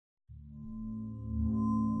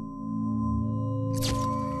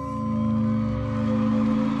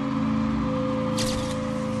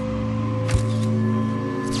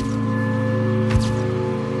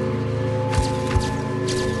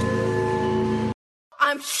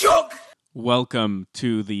I'm shook! Welcome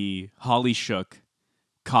to the Holly Shook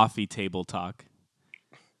Coffee Table Talk.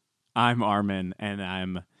 I'm Armin, and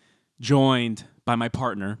I'm joined by my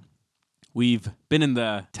partner. We've been in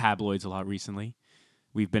the tabloids a lot recently.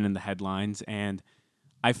 We've been in the headlines, and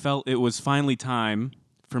I felt it was finally time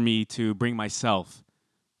for me to bring myself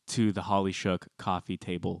to the Holly Shook Coffee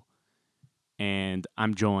Table. And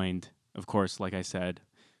I'm joined, of course, like I said,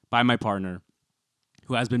 by my partner,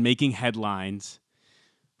 who has been making headlines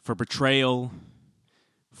for betrayal,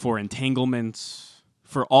 for entanglements,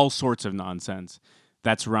 for all sorts of nonsense.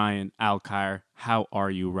 That's Ryan Alkire. How are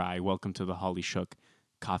you, Rye? Welcome to the Holly Shook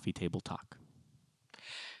Coffee Table Talk.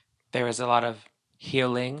 There is a lot of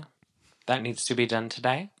healing that needs to be done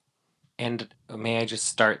today. And may I just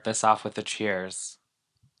start this off with a cheers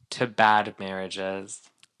to bad marriages.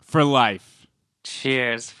 For life.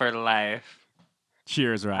 Cheers for life.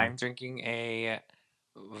 Cheers, Rye. I'm drinking a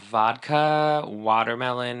vodka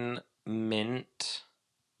watermelon mint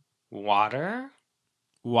water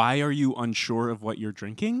Why are you unsure of what you're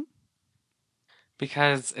drinking?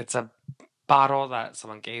 because it's a bottle that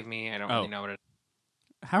someone gave me. I don't Oh. really know what it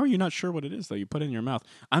is. How are you not sure what it is, though? You put it in your mouth.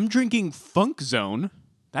 I'm drinking Funk Zone.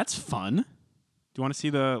 That's fun. Do you want to see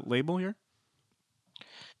the label here?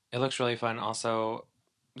 It looks really fun. Also,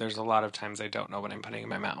 there's a lot of times I don't know what I'm putting in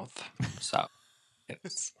my mouth. So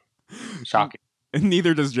it's shocking. And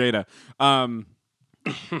neither does Jada. The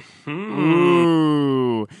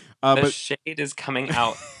Ooh. But shade is coming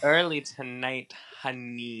out early tonight,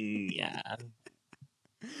 honey. Yeah.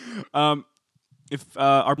 if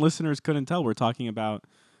our listeners couldn't tell, we're talking about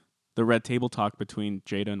the Red Table Talk between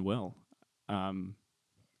Jada and Will. In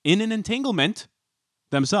an entanglement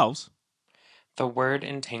themselves. The word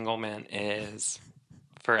entanglement is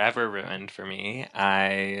forever ruined for me.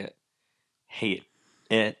 I hate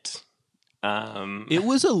it. It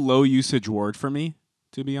was a low usage word for me,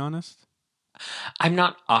 to be honest. I'm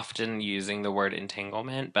not often using the word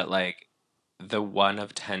entanglement, but like the 1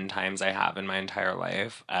 of 10 times I have in my entire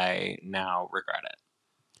life, I now regret it.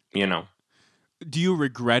 You know? Do you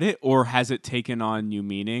regret it, or has it taken on new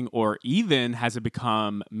meaning, or even has it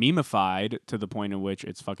become memeified to the point in which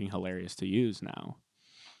it's fucking hilarious to use now?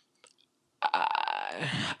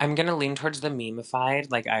 I'm gonna lean towards the memeified.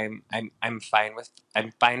 Like I'm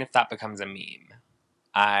fine if that becomes a meme.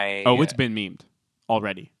 It's been memed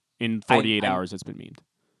already. In 48 I'm- hours, it's been memed.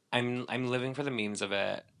 I'm living for the memes of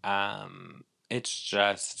it. It's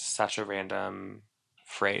just such a random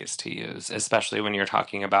phrase to use, especially when you're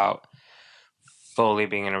talking about fully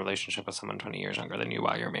being in a relationship with someone 20 years younger than you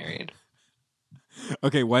while you're married.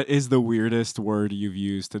 Okay, what is the weirdest word you've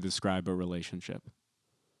used to describe a relationship?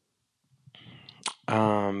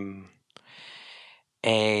 A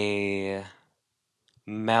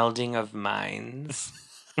melding of minds.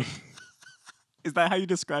 Is that how you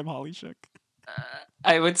describe Holly Shook?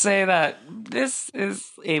 I would say that this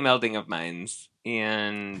is a melding of minds,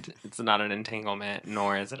 and it's not an entanglement,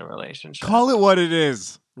 nor is it a relationship. Call it what it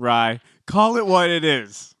is, Rye. Call it what it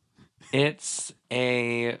is. It's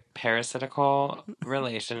a parasitical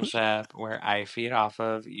relationship where I feed off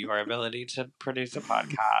of your ability to produce a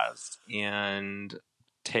podcast and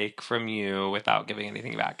take from you without giving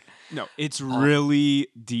anything back. No, it's really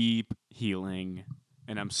deep healing,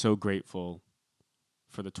 and I'm so grateful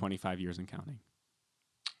for the 25 years and counting.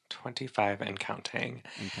 25 and counting.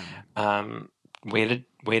 And counting. Way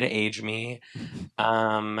to age me.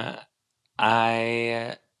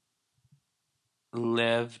 I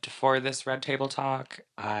lived for this Red Table Talk.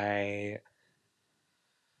 I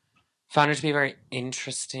found it to be very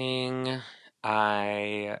interesting.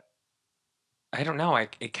 I don't know.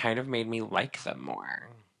 It kind of made me like them more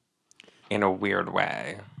in a weird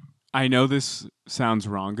way. I know this sounds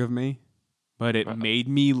wrong of me, but it made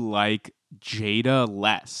me like Jada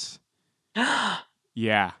less.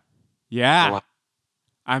 Yeah. Wow.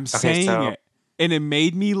 I'm saying it. And it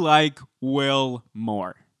made me like Will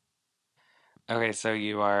more. Okay, so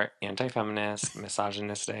you are anti-feminist,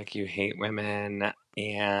 misogynistic, you hate women,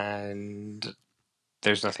 and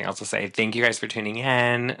there's nothing else to say. Thank you guys for tuning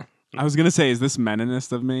in. I was going to say, is this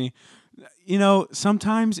meninist of me? You know,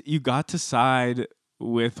 sometimes you got to side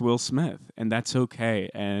with Will Smith, and that's okay,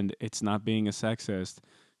 and it's not being a sexist.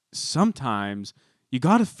 Sometimes you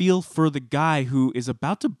got to feel for the guy who is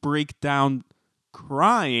about to break down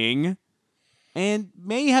crying and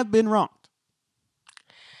may have been wronged.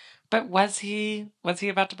 But was he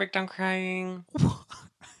about to break down crying?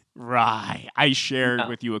 Right. I shared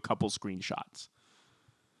with you a couple screenshots.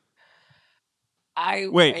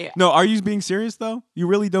 Wait, no, are you being serious though? You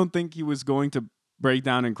really don't think he was going to break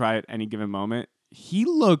down and cry at any given moment? He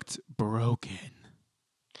looked broken.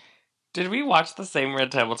 Did we watch the same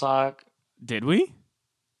Red Table Talk? Did we?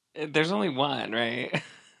 There's only one, right?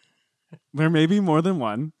 There may be more than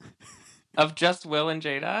one. Of just Will and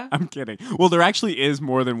Jada? I'm kidding. Well, there actually is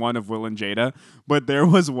more than one of Will and Jada, but there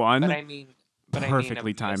was one But I mean,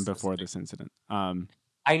 perfectly of this timed before specific. this incident.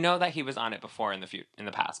 I know that he was on it before in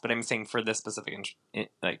the past, but I'm saying for this specific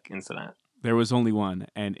incident. There was only one,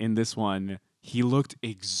 and in this one, he looked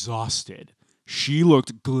exhausted. She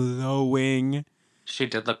looked glowing She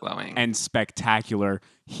did look glowing. and spectacular.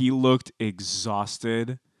 He looked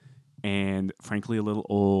exhausted and frankly a little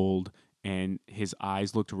old, and his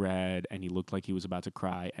eyes looked red, and he looked like he was about to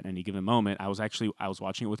cry at any given moment. I was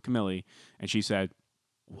watching it with Camille, and she said,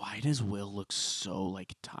 "Why does Will look so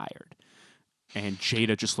like tired?" And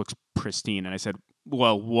Jada just looks pristine. And I said,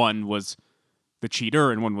 "Well, one was the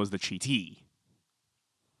cheater and one was the cheatee."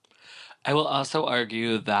 I will also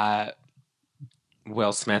argue that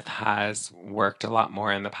Will Smith has worked a lot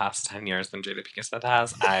more in the past 10 years than Jada Pinkett Smith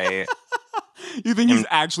has. You think he's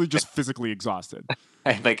actually just physically exhausted?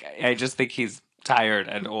 I just think he's tired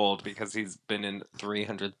and old because he's been in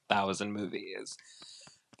 300,000 movies.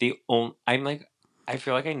 I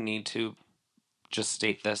feel like I need to just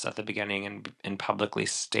state this at the beginning and publicly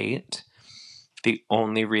state the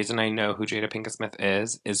only reason I know who Jada Pinkett Smith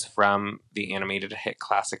is from the animated hit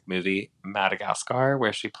classic movie Madagascar,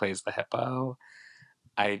 where she plays the hippo.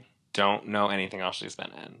 I don't know anything else she's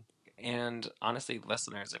been in. And honestly,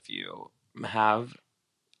 listeners, if you're a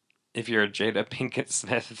Jada Pinkett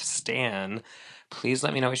Smith stan, please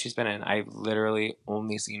let me know what she's been in. I've literally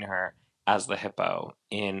only seen her as the hippo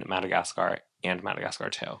in Madagascar and Madagascar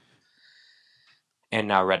 2. And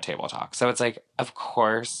now Red Table Talk. So it's like, of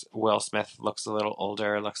course, Will Smith looks a little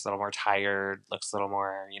older, looks a little more tired, looks a little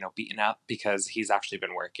more, beaten up because he's actually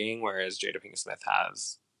been working, whereas Jada Pinkett Smith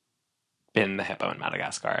has been the hippo in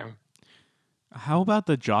Madagascar. How about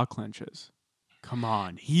the jaw clenches? Come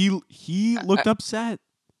on. He looked upset.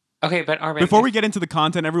 Okay, but Armin, before we get into the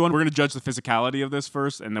content, everyone, we're going to judge the physicality of this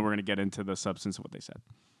first, and then we're going to get into the substance of what they said.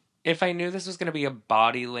 If I knew this was going to be a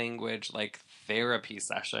body language therapy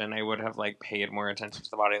session, I would have paid more attention to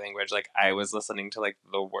the body language. I was listening to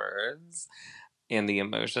the words and the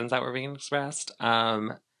emotions that were being expressed.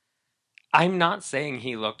 I'm not saying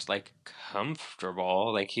he looked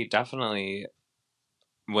comfortable. He definitely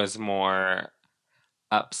was more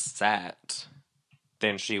upset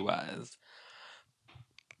than she was.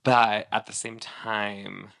 But at the same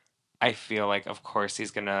time, I feel like, of course,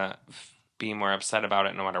 he's going to be more upset about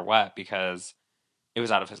it no matter what, because it was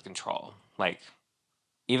out of his control.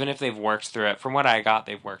 Even if they've worked through it, from what I got,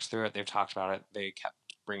 they've worked through it. They've talked about it. They kept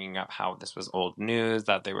bringing up how this was old news,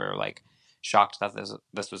 that they were shocked that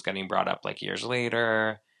this was getting brought up years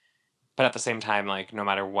later. But at the same time, no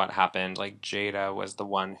matter what happened, Jada was the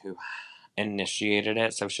one who initiated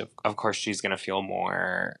it. So of course she's going to feel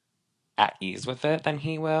more at ease with it than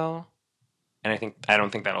he will. And I don't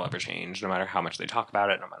think that'll ever change, no matter how much they talk about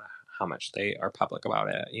it, no matter how much they are public about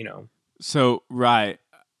it, So, right.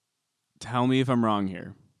 Tell me if I'm wrong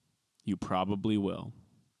here. You probably will.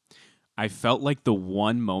 I felt like the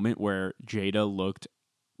one moment where Jada looked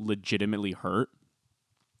legitimately hurt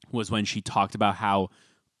was when she talked about how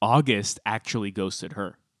August actually ghosted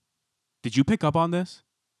her. Did you pick up on this?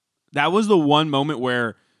 That was the one moment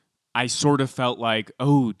where I sort of felt like,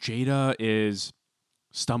 oh, Jada is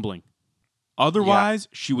stumbling. Otherwise,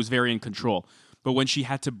 she was very in control. But when she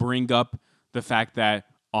had to bring up the fact that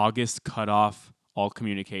August cut off all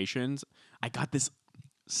communications, I got this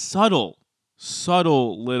subtle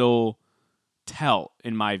little tell,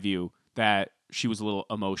 in my view, that she was a little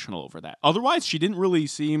emotional over that. Otherwise, she didn't really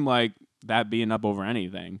seem like that being up over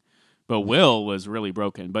anything. But Will was really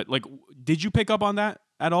broken. But did you pick up on that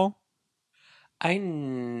at all? I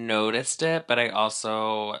noticed it, but I'm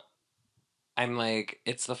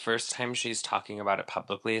it's the first time she's talking about it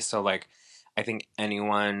publicly. So I think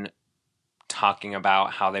anyone talking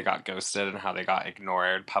about how they got ghosted and how they got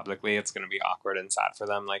ignored publicly, it's going to be awkward and sad for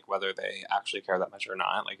them, whether they actually care that much or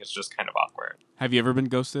not. It's just kind of awkward. Have you ever been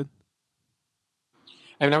ghosted?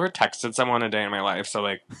 I've never texted someone a day in my life,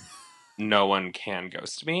 so no one can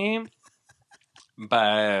ghost me.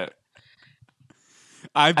 But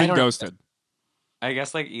I've been ghosted. I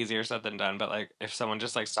guess easier said than done, but if someone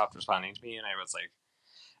just stopped responding to me and I was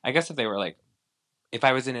I guess if they were if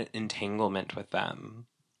I was in an entanglement with them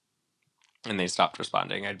and they stopped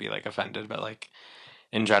responding, I'd be offended. But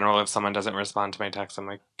in general, if someone doesn't respond to my text,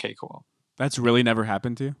 I'm okay, cool. That's really never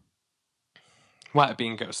happened to you? What,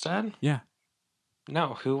 being ghosted? Yeah.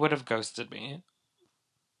 No, who would have ghosted me?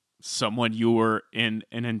 Someone you were in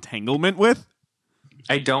an entanglement with?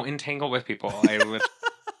 I don't entangle with people.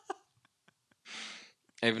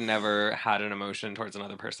 I've never had an emotion towards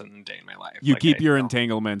another person a day in my life. You Like, keep I your don't.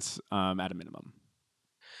 entanglements at a minimum.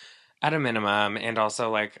 At a minimum, and also,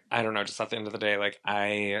 like, I don't know, just at the end of the day, like,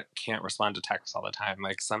 I can't respond to texts all the time.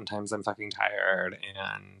 Like, sometimes I'm fucking tired,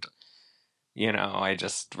 and, I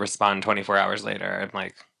just respond 24 hours later. I'm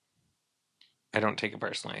like, I don't take it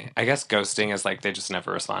personally. I guess ghosting is like they just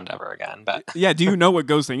never respond ever again. But Yeah, do you know what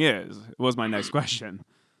ghosting is? Was my next question.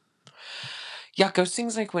 yeah,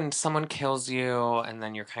 ghosting's like when someone kills you and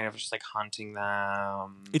then you're kind of just like haunting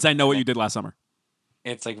them. It's I know what And you did last summer.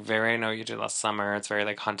 it's like very I know you did last summer. It's very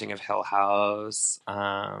like Haunting of Hill House.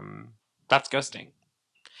 That's ghosting.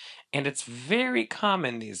 And it's very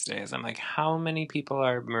common these days. I'm like, how many people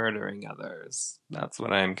are murdering others? That's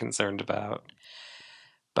what I'm concerned about.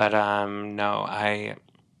 But no, I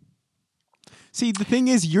See, the thing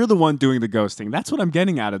is, you're the one doing the ghosting. That's what I'm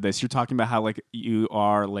getting out of this. You're talking about how like you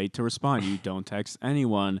are late to respond. You don't text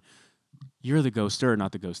anyone. You're the ghoster,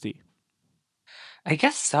 not the ghostee. I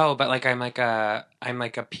guess so, but like I'm like a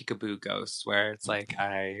peekaboo ghost where it's like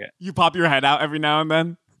You pop your head out every now and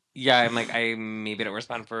then. yeah, I'm like I maybe don't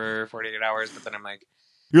respond for 48 hours, but then I'm like,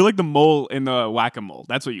 You're like the mole in the whack-a-mole.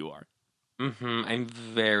 That's what you are. I'm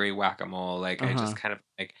very whack-a-mole. Like I Uh-huh. just kind of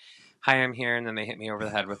like, hi, I'm here, and then they hit me over the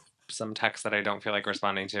head with some text that I don't feel like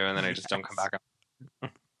responding to, and then I just don't come back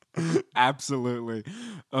up. Absolutely.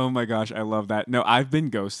 Oh my gosh, I love that. No, I've been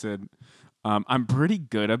ghosted. I'm pretty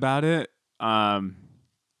good about it. Um,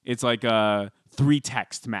 it's like a 3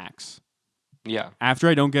 text max. Yeah, After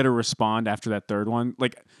I don't get a respond after that third one,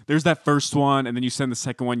 like there's that first one, and then you send the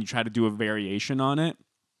second one. You try to do a variation on it.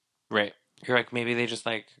 right. You're like maybe they just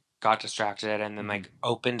like got distracted and then Mhm. like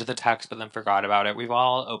opened the text but then forgot about it. We've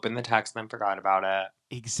all opened the text and then forgot about it.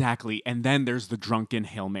 Exactly. And then there's the drunken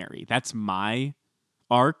Hail Mary. That's my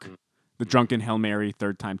arc. The Mhm. drunken Hail Mary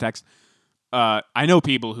third time text. I know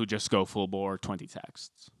people who just go full bore 20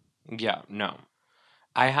 texts. Yeah, no.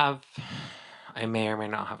 I have, I may or may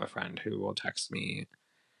not have a friend who will text me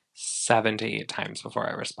 7 to 8 times before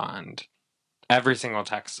I respond. Every single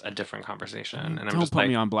text, a different conversation. And I'm Don't just put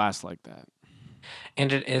me like, on blast like that.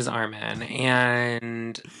 and it is Armin.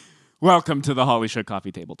 And Welcome to the Holly Shook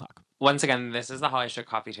Coffee Table Talk. once again, this is the Holly Shook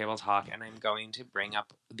Coffee Table Talk, and I'm going to bring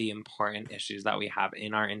up the important issues that we have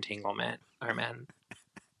in our entanglement, Armin.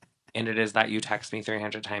 And it is that you text me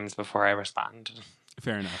 300 times before I respond.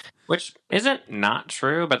 Fair enough. Which isn't not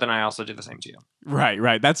true, but then I also do the same to you.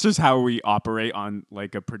 Right. That's just how we operate on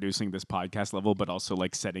like a producing this podcast level, but also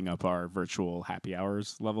like setting up our virtual happy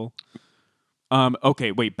hours level.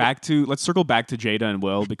 Okay, wait, let's circle back to Jada and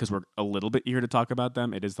Will because we're a little bit here to talk about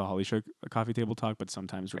them. It is the Holly Shook Coffee Table Talk, but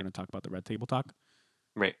sometimes we're going to talk about the Red Table Talk.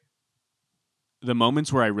 Right. The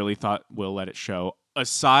moments where I really thought Will let it show,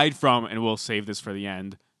 aside from, and we'll save this for the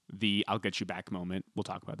end, the I'll get you back moment. We'll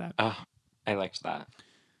talk about that. Oh, I liked that.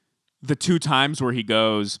 The 2 times where he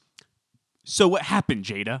goes, so what happened,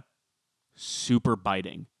 Jada? Super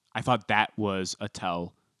biting. I thought that was a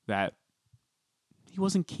tell that he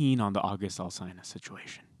wasn't keen on the August Alsina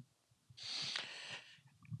situation.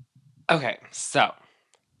 Okay, so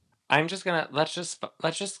I'm just gonna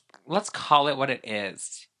let's call it what it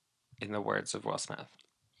is, in the words of Will Smith.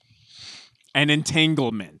 An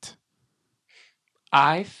entanglement.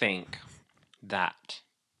 I think that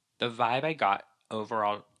the vibe I got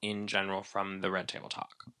overall in general from the Red Table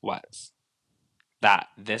Talk was that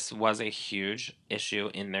this was a huge issue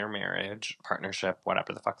in their marriage, partnership,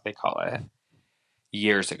 whatever the fuck they call it,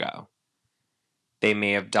 years ago. They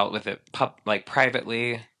may have dealt with it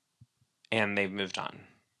privately, and they've moved on.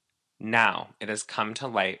 Now it has come to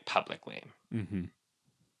light publicly. Mm-hmm.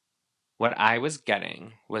 What I was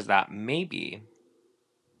getting was that maybe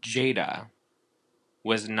Jada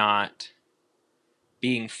was not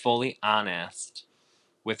being fully honest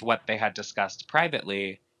with what they had discussed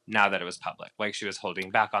privately now that it was public. Like she was holding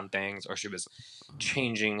back on things or she was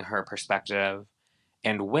changing her perspective.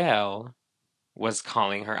 And Will was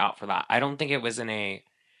calling her out for that. I don't think it was in a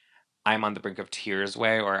I'm on the brink of tears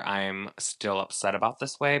way or I'm still upset about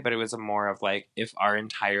this way, but it was a more of like if our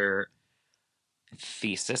entire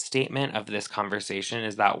thesis statement of this conversation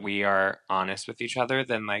is that we are honest with each other,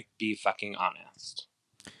 then like be fucking honest.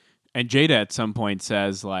 And Jada at some point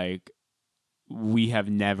says like we have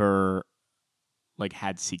never like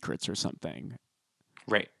had secrets or something.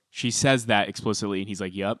 Right. She says that explicitly, and he's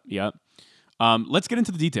like, "Yep." Let's get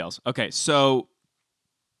into the details. Okay, so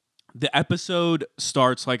the episode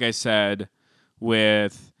starts, like I said,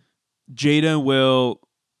 with Jada and Will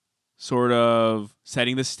sort of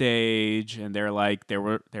setting the stage, and they're like, there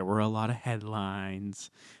were a lot of headlines.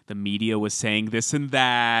 The media was saying this and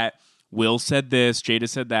that. Will said this, Jada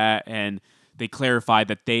said that, and they clarified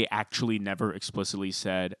that they actually never explicitly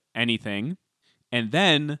said anything. And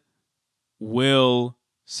then Will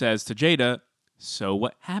says to Jada, "So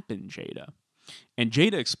what happened, Jada?" And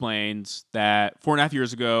Jada explains that 4.5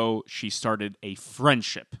 years ago, she started a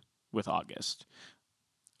friendship with August.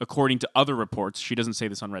 According to other reports, she doesn't say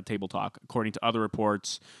this on Red Table Talk. According to other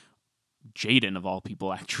reports, Jaden, of all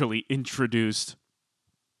people, actually introduced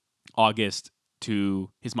August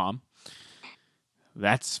to his mom.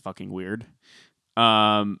 That's fucking weird.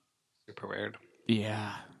 Super weird.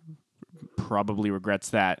 Yeah, probably regrets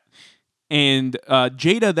that. And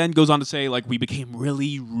Jada then goes on to say, like, we became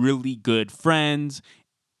really, really good friends.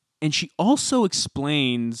 And she also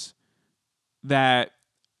explains that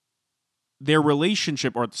their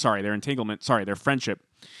relationship, or sorry, their entanglement, sorry, their friendship,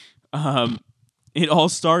 it all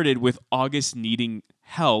started with August needing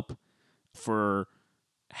help for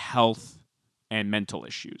health and mental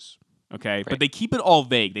issues. Okay. Right. But they keep it all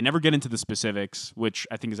vague. They never get into the specifics, which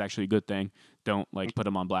I think is actually a good thing. Don't like put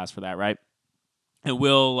them on blast for that, right? And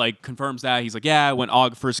Will like confirms that. He's like, yeah, when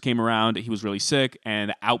Og first came around, he was really sick,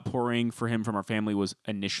 and the outpouring for him from our family was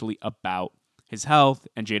initially about his health.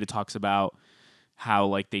 And Jada talks about how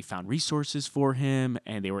like they found resources for him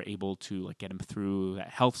and they were able to like get him through that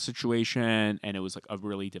health situation, and it was like a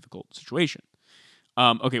really difficult situation.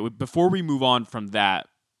 Okay, before we move on from that,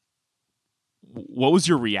 what was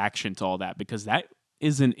your reaction to all that? Because that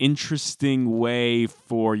is an interesting way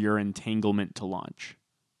for your entanglement to launch.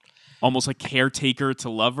 Almost like caretaker to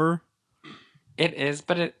lover. It is,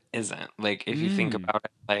 but it isn't. Like, if you think about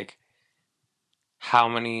it, like, how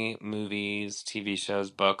many movies, TV shows,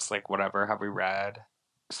 books, like, whatever, have we read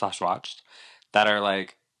 / watched that are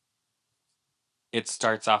like, it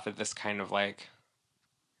starts off at this kind of like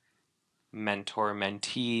mentor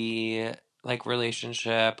mentee like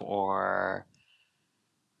relationship, or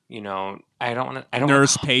I don't want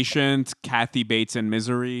Nurse to patient, Kathy Bates in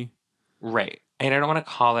Misery. right. And I don't want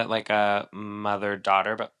to call it like a mother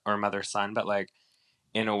daughter, but or mother son, but like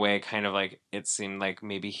in a way, kind of like it seemed like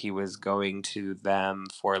maybe he was going to them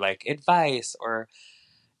for like advice or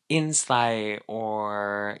insight,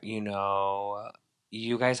 or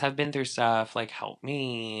you guys have been through stuff, like help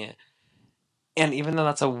me. And even though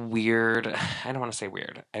that's a weird, I don't want to say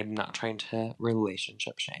weird, I'm not trying to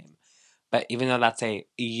relationship shame, but even though that's a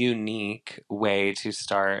unique way to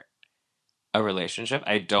start a relationship,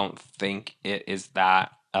 I don't think it is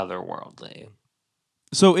that otherworldly.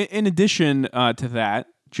 So, in addition to that,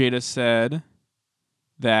 Jada said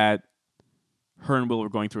that her and Will were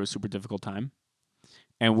going through a super difficult time.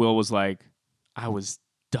 And Will was like, I was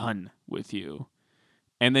done with you.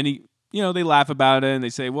 And then they laugh about it and they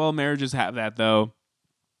say, well, marriages have that though.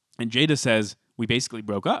 And Jada says, we basically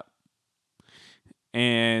broke up.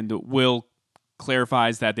 And Will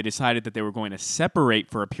clarifies that they decided that they were going to separate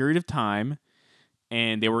for a period of time,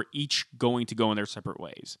 and they were each going to go in their separate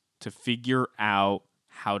ways to figure out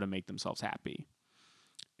how to make themselves happy.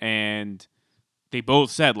 And they both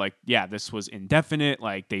said, like, yeah, this was indefinite.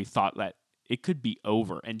 Like, they thought that it could be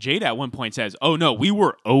over. And Jada at one point says, oh, no, we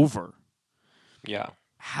were over. Yeah.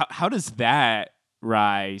 How does that,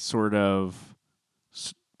 Rye, sort of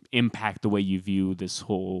impact the way you view this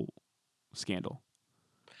whole scandal?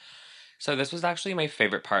 So this was actually my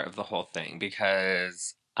favorite part of the whole thing,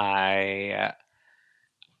 because I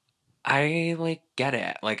like get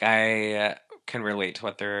it. Like, I can relate to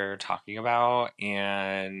what they're talking about,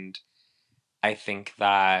 and I think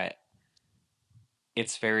that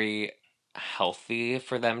it's very healthy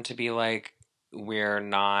for them to be like, we're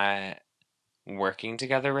not working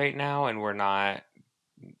together right now and we're not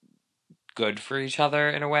good for each other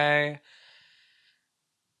in a way.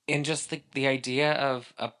 And just the idea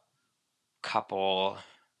of a couple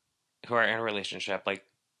who are in a relationship like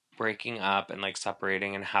breaking up and like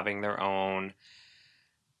separating and having their own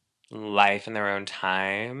life in their own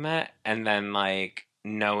time, and then like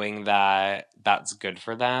knowing that that's good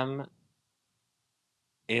for them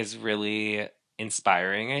is really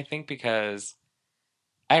inspiring, I think, because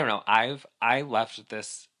I don't know, I left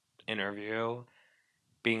this interview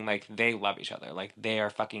being like, they love each other, like they are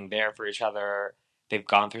fucking there for each other, they've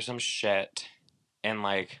gone through some shit, and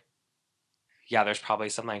like, yeah, there's probably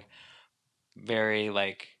some like very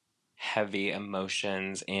like heavy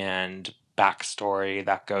emotions and backstory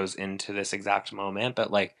that goes into this exact moment,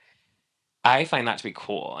 but like I find that to be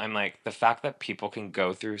cool. I'm like, the fact that people can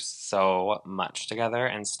go through so much together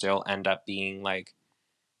and still end up being like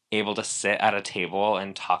able to sit at a table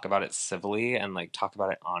and talk about it civilly and like talk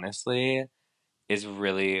about it honestly is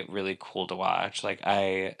really, really cool to watch. Like,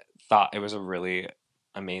 I thought it was a really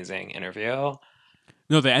amazing interview.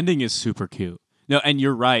 No, the ending is super cute. No, and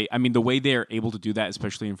you're right. I mean, the way they're able to do that,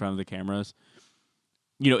 especially in front of the cameras,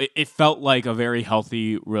 it felt like a very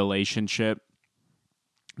healthy relationship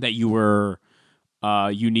that you were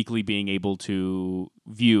uniquely being able to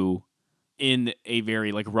view in a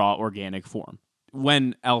very like raw, organic form.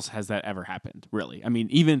 When else has that ever happened? Really? I mean,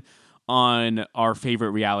 even on our favorite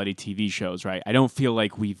reality TV shows, right? I don't feel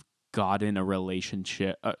like we've gotten a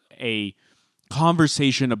relationship, a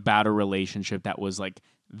conversation about a relationship that was like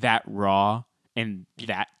that raw and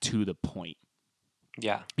that to the point.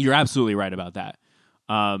 Yeah. You're absolutely right about that.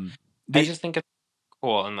 I just think it's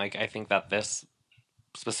cool. And like, I think that this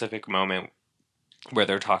specific moment where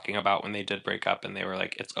they're talking about when they did break up and they were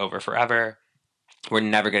like, it's over forever. We're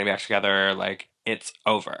never going to be back together. Like, it's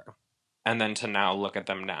over. And then to now look at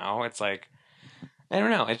them now, it's like, I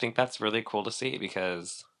don't know. I think that's really cool to see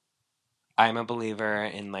because I'm a believer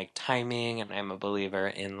in like timing and I'm a believer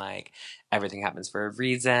in like everything happens for a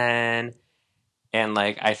reason. And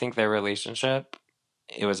like, I think their relationship,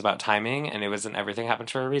 it was about timing and it was an everything happened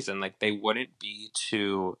for a reason. Like, they wouldn't be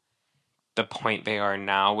to the point they are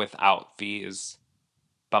now without these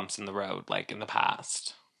bumps in the road like in the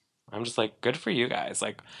past. I'm just like, good for you guys.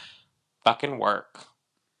 Like, fucking work.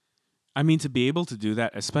 I mean, to be able to do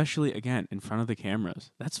that, especially again in front of the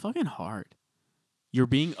cameras, that's fucking hard. You're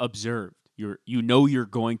being observed. You're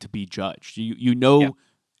going to be judged. You Yeah. know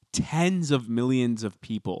tens of millions of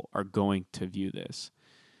people are going to view this.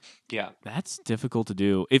 Yeah. That's difficult to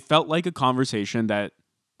do. It felt like a conversation that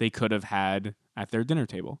they could have had at their dinner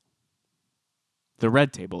table. The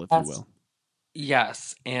red table, if you That's will.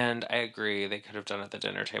 Yes, and I agree they could have done it at the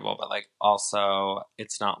dinner table, but like also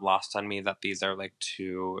it's not lost on me that these are like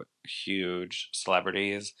two huge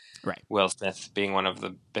celebrities. Right. Will Smith being one of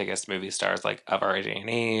the biggest movie stars like of our day and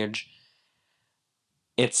age.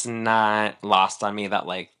 It's not lost on me that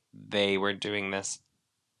like they were doing this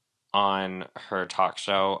on her talk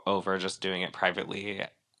show over just doing it privately,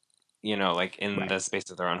 like in Right. the space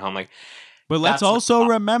of their own home. Like But let's that's not also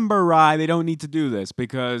remember, Rye, they don't need to do this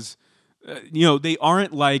because, they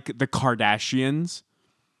aren't like the Kardashians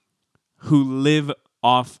who live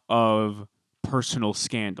off of personal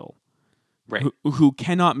scandal, right. who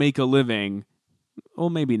cannot make a living.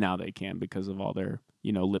 Well, maybe now they can because of all their,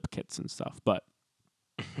 lip kits and stuff. But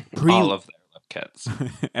All pre of their lip kits.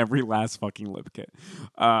 every last fucking lip kit,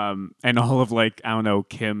 and all of like I don't know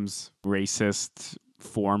Kim's racist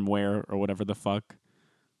form wear or whatever the fuck.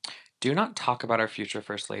 Do not talk about our future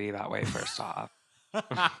first lady that way, first off.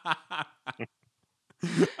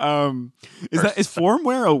 um, is First,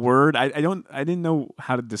 formwear a word? I didn't know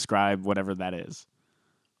how to describe whatever that is.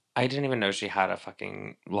 I didn't even know she had a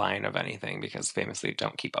fucking line of anything because famously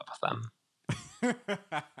don't keep up with them.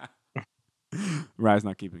 Rye's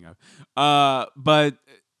not keeping up. But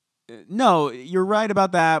no, you're right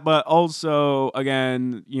about that. But also,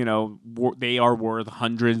 again, they are worth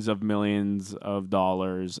hundreds of millions of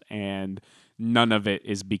dollars, and none of it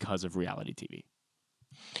is because of reality TV.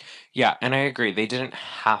 Yeah, and I agree. They didn't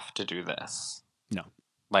have to do this, No.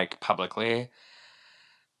 like publicly.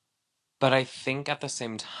 But I think at the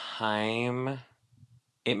same time,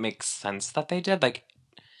 it makes sense that they did. Like,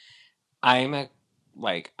 I'm a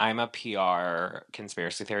I'm a PR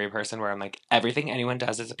conspiracy theory person where I'm like, everything anyone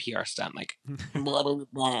does is a PR stunt. Like, blah, blah,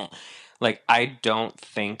 blah. Like, I don't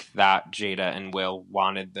think that Jada and Will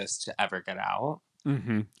wanted this to ever get out.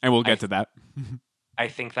 Mm-hmm. And we'll I get to that. I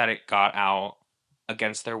think that it got out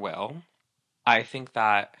against their will. I think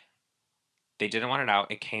that they didn't want it out.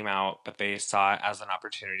 It came out, but they saw it as an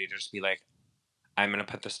opportunity to just be like, I'm going to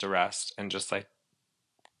put this to rest and just like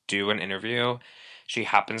do an interview. She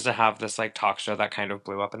happens to have this like talk show that kind of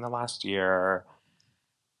blew up in the last year.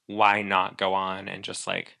 Why not go on and just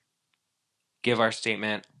like give our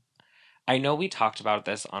statement? I know we talked about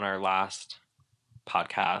this on our last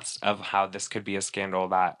podcast of how this could be a scandal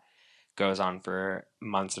that goes on for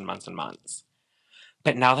months and months and months.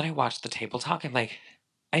 But now that I watched the table talk, I'm like,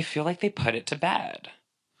 I feel like they put it to bed.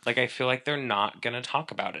 Like, I feel like they're not going to talk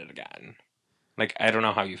about it again. Like, I don't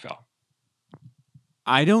know how you feel.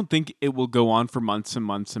 I don't think it will go on for months and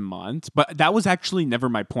months and months, but that was actually never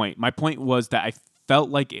my point. My point was that I felt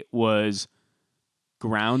like it was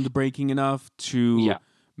groundbreaking enough to Yeah.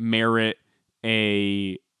 merit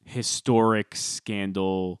a historic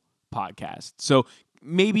scandal podcast. So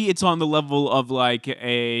maybe it's on the level of like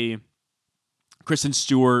a Kristen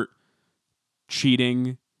Stewart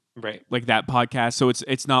cheating, Right. like that podcast. So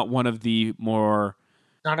it's not one of the more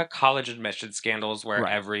Not a college admission scandals where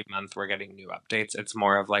right. every month we're getting new updates. It's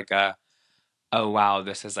more of like oh wow,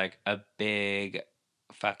 this is like a big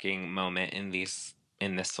fucking moment in these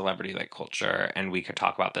in this celebrity like culture, and we could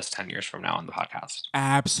talk about this 10 years from now on the podcast.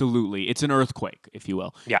 Absolutely. It's an earthquake, if you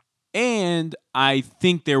will. Yeah. And I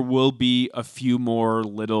think there will be a few more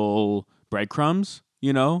little breadcrumbs,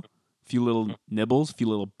 a few little nibbles, a few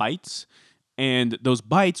little bites. And those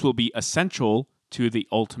bites will be essential to the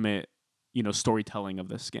ultimate, storytelling of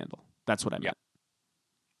this scandal. That's what I meant.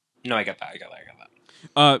 No, I get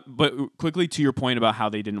that. But quickly to your point about how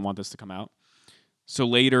they didn't want this to come out. So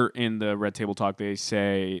later in the Red Table Talk, they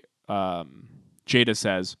say, Jada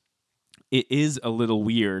says, it is a little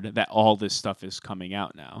weird that all this stuff is coming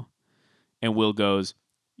out now. And Will goes,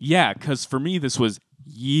 yeah, because for me, this was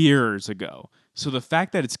years ago. So the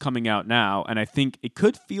fact that it's coming out now, and I think it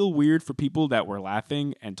could feel weird for people that were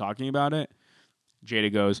laughing and talking about it.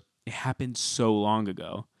 Jada goes, it happened so long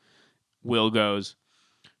ago. Will goes,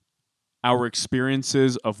 our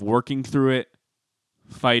experiences of working through it,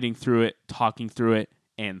 fighting through it, talking through it,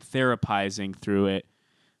 and therapizing through it,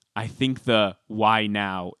 I think the why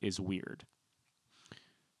now is weird.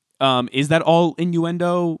 Is that all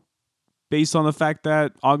innuendo based on the fact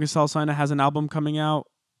that August Alsina has an album coming out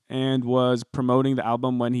and was promoting the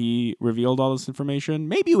album when he revealed all this information?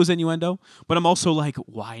 Maybe it was innuendo, but I'm also like,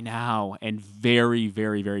 why now? And very,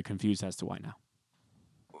 very, very confused as to why now.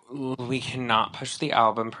 We cannot push the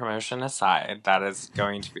album promotion aside. That is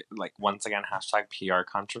going to be like, once again, hashtag PR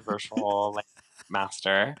controversial, like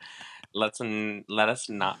master. Let us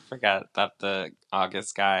not forget that the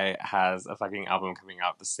August guy has a fucking album coming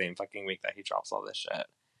out the same fucking week that he drops all this shit.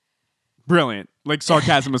 Brilliant. Like,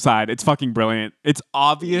 sarcasm aside, it's fucking brilliant. It's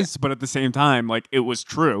obvious, but at the same time, like, it was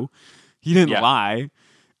true. He didn't lie.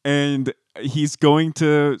 And he's going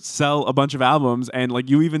to sell a bunch of albums. And like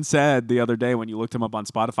you even said the other day when you looked him up on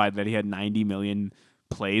Spotify that he had 90 million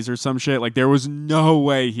plays or some shit. Like, there was no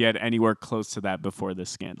way he had anywhere close to that before this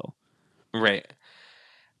scandal. Right.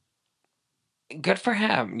 Good for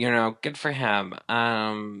him, good for him.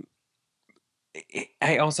 I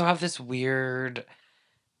also have this weird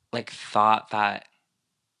like thought that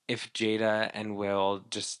if Jada and Will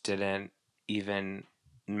just didn't even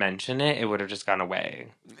mention it, it would have just gone away.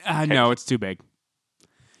 No, it's too big.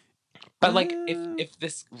 But like if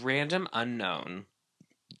this random unknown,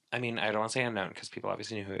 I mean, I don't want to say unknown because people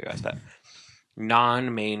obviously knew who he was, but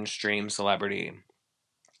non-mainstream celebrity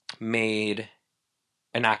made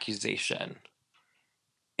an accusation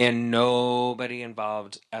and nobody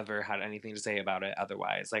involved ever had anything to say about it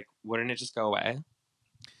otherwise, like, wouldn't it just go away?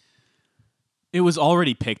 It was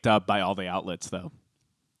already picked up by all the outlets, though,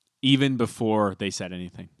 even before they said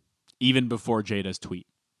anything, even before Jada's tweet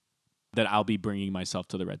that I'll be bringing myself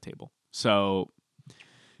to the Red Table. So,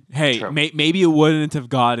 hey, maybe it wouldn't have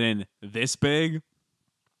gotten this big,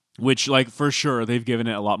 which, like, for sure, they've given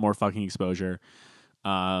it a lot more fucking exposure.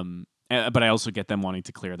 But I also get them wanting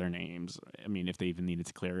to clear their names. I mean, if they even needed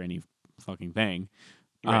to clear any fucking thing.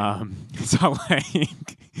 Right. It's not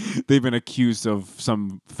like they've been accused of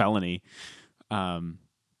some felony.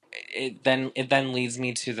 It then leads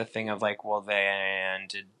me to the thing of like, well, then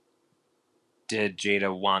did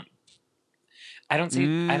Jada want? I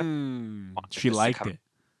don't want she liked it.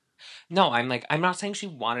 No, I'm not saying she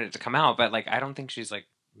wanted it to come out, but like, I don't think she's like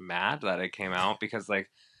mad that it came out because like,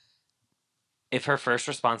 if her first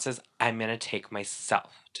response is, I'm going to take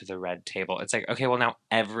myself to the Red Table, it's like, okay, well, now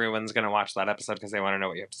everyone's going to watch that episode because they want to know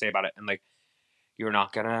what you have to say about it. And like, you're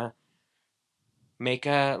not going to make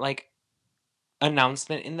a like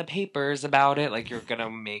announcement in the papers about it. Like, you're going to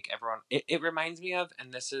make everyone, it reminds me of,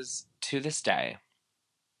 and this is to this day,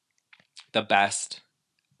 the best,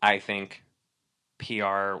 I think,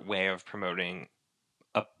 PR way of promoting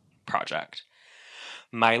a project.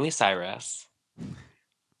 Miley Cyrus,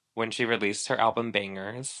 when she released her album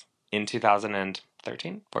Bangers in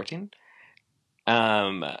 2013, 14,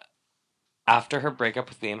 after her breakup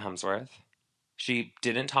with Liam Hemsworth, she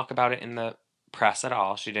didn't talk about it in the press at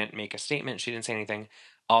all. She didn't make a statement. She didn't say anything.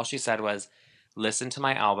 All she said was, listen to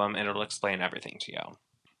my album and it'll explain everything to you.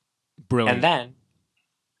 Brilliant. And then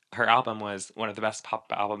her album was one of the best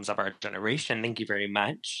pop albums of our generation. Thank you very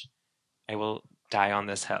much. I will die on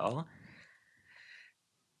this hill.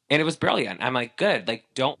 And it was brilliant. I'm like, good. Like,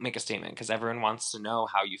 don't make a statement because everyone wants to know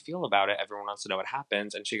how you feel about it. Everyone wants to know what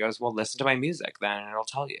happens. And she goes, well, listen to my music then and it'll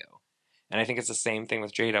tell you. And I think it's the same thing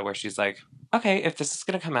with Jada where she's like, okay, if this is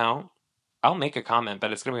going to come out, I'll make a comment,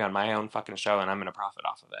 but it's going to be on my own fucking show and I'm going to profit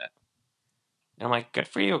off of it. And I'm like, good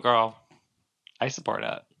for you, girl. I support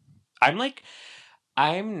it. I'm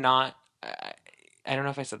not, I don't know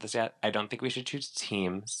if I said this yet. I don't think we should choose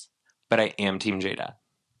teams, but I am Team Jada.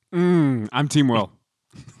 I'm Team Will.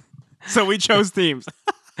 So we chose teams.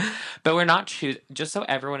 But we're not just so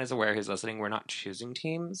everyone is aware who's listening, we're not choosing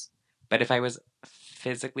teams. But if I was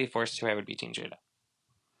physically forced to, I would be Team Jada.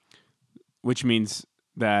 Which means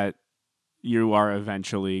that you are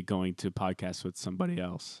eventually going to podcast with somebody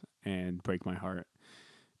else and break my heart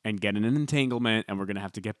and get in an entanglement, and we're going to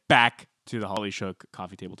have to get back to the Holly Shook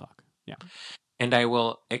coffee table talk. Yeah. And I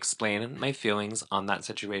will explain my feelings on that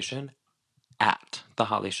situation at the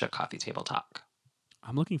Holly Shook Coffee Table Talk.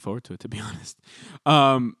 I'm looking forward to it, to be honest.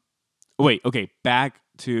 Wait, okay, back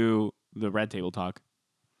to the Red Table Talk.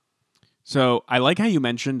 So I like how you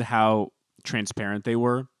mentioned how transparent they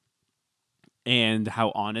were and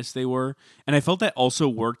how honest they were. And I felt that also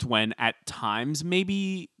worked when at times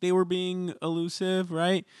maybe they were being elusive,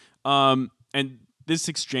 right? And this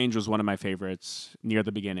exchange was one of my favorites near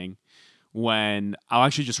the beginning when I'll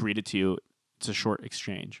actually just read it to you. It's a short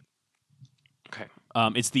exchange. Okay.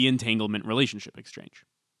 It's the entanglement relationship exchange.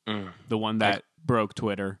 The one that broke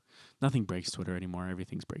Twitter. Nothing breaks Twitter anymore.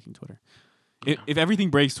 Everything's breaking Twitter. If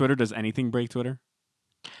everything breaks Twitter, does anything break Twitter?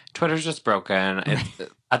 Twitter's just broken.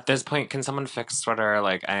 At this point, can someone fix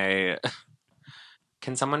Twitter?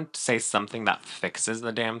 Can someone say something that fixes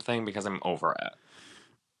the damn thing, because I'm over it.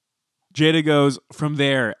 Jada goes, from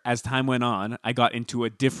there, as time went on, I got into a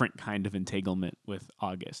different kind of entanglement with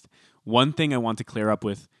August. One thing I want to clear up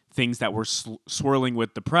with things that were swirling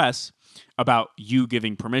with the press about you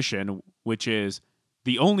giving permission, which is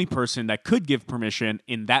the only person that could give permission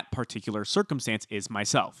in that particular circumstance is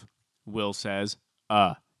myself. Will says,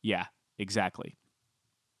 yeah, exactly.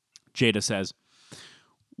 Jada says,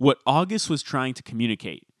 what August was trying to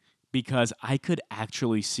communicate, because I could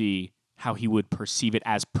actually see how he would perceive it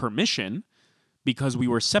as permission because we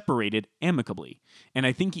were separated amicably. And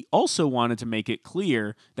I think he also wanted to make it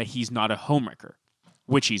clear that he's not a homewrecker,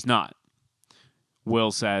 which he's not.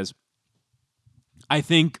 Will says, I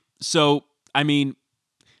think so. I mean,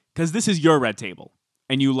 because this is your red table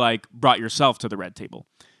and you brought yourself to the red table.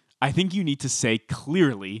 I think you need to say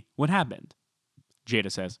clearly what happened.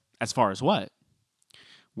 Jada says, as far as what?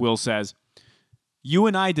 Will says, you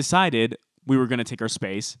and I decided we were going to take our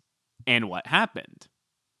space, and what happened?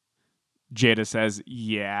 Jada says,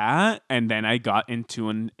 yeah, and then I got into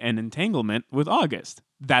an entanglement with August.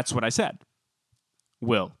 That's what I said.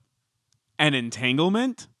 Will, an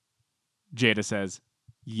entanglement? Jada says,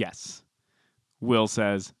 yes. Will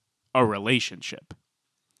says, a relationship.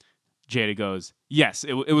 Jada goes, yes,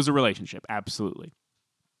 it was a relationship, absolutely.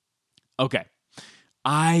 Okay.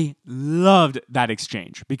 I loved that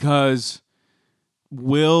exchange because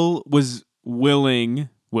Will was willing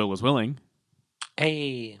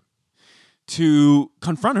Hey. to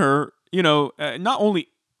confront her, not only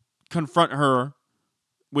confront her,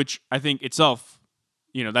 which I think itself,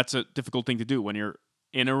 that's a difficult thing to do when you're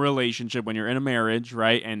in a relationship, when you're in a marriage,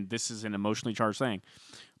 right? And this is an emotionally charged thing.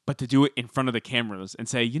 But to do it in front of the cameras and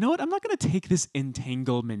say, you know what, I'm not going to take this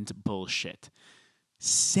entanglement bullshit.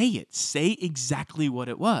 Say it. Say exactly what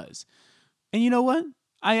it was. And you know what?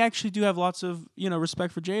 I actually do have lots of,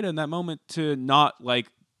 respect for Jada in that moment to not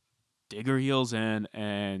dig her heels in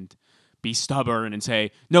and be stubborn and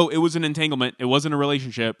say, no, it was an entanglement. It wasn't a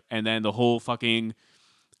relationship. And then the whole fucking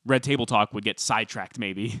Red Table Talk would get sidetracked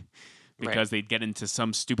maybe because they'd get into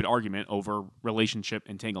some stupid argument over relationship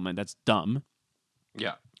entanglement. That's dumb.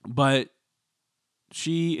 Yeah. But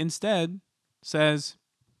she instead says,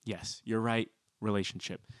 yes, you're right,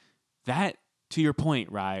 relationship. That, to your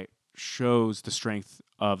point, right, shows the strength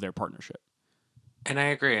of their partnership. And I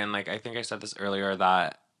agree. And I think I said this earlier,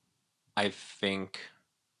 that I think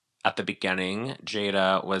at the beginning,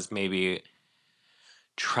 Jada was maybe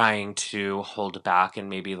trying to hold back and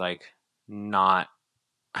maybe not,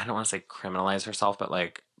 I don't want to say criminalize herself, but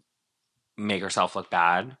make herself look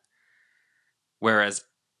bad. Whereas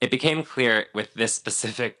it became clear with this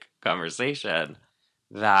specific conversation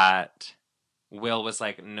that Will was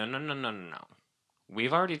like, no, no, no, no, no, no.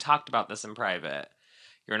 We've already talked about this in private.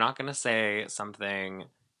 You're not going to say something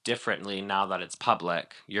differently now that it's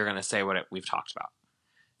public. You're going to say what we've talked about.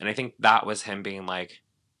 And I think that was him being like,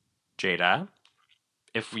 Jada,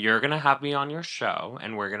 if you're going to have me on your show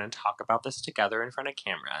and we're going to talk about this together in front of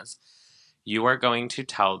cameras, you are going to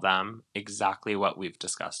tell them exactly what we've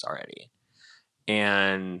discussed already.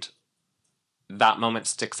 And that moment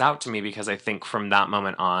sticks out to me because I think from that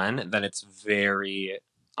moment on that it's very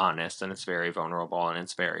honest and it's very vulnerable and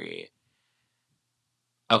it's very,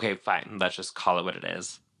 okay, fine, let's just call it what it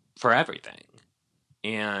is for everything.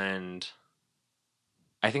 And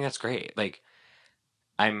I think that's great.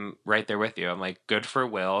 I'm right there with you. I'm good for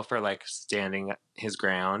Will for standing his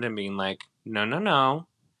ground and being like, no, no, no.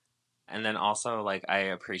 And then also I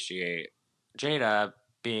appreciate Jada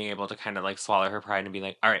being able to kind of swallow her pride and be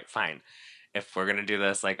like, all right, fine. If we're gonna do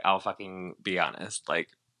this, I'll fucking be honest.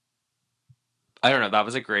 I don't know. That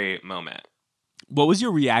was a great moment. What was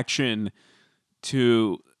your reaction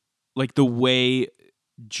to like the way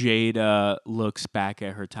Jada looks back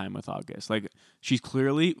at her time with August? Like she's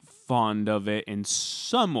clearly fond of it in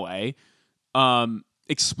some way,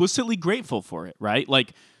 explicitly grateful for it, right?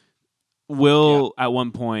 Like Yeah. Will at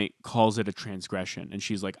one point calls it a transgression, and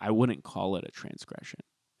she's like, I wouldn't call it a transgression.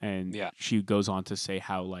 And Yeah. she goes on to say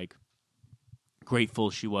how like grateful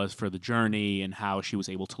she was for the journey and how she was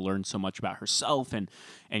able to learn so much about herself and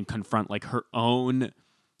confront like her own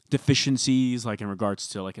deficiencies, like in regards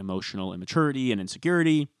to like emotional immaturity and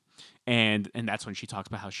insecurity. And that's when she talks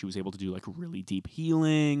about how she was able to do like really deep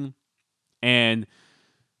healing. And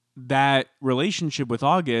that relationship with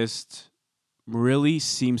August really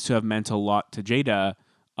seems to have meant a lot to Jada,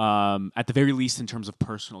 at the very least in terms of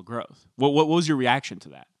personal growth. What was your reaction to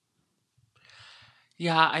that?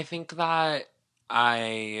 Yeah, I think that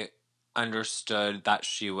I understood that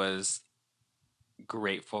she was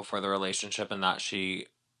grateful for the relationship and that she,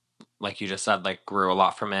 like you just said, like grew a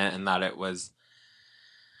lot from it and that it was,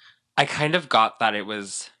 I kind of got that it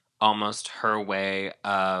was almost her way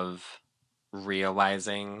of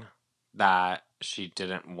realizing that she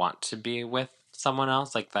didn't want to be with someone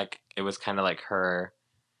else. Like it was kind of like her,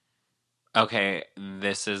 okay,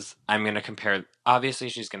 this is, I'm going to compare, obviously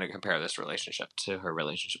she's going to compare this relationship to her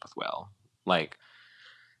relationship with Will. Like,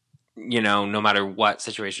 no matter what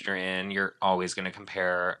situation you're in, you're always going to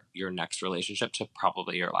compare your next relationship to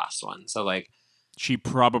probably your last one. So, like, She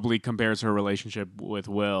probably compares her relationship with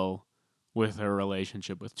Will with her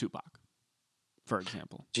relationship with Tupac, for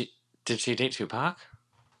example. did she date Tupac?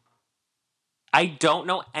 I don't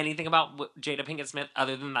know anything about Jada Pinkett Smith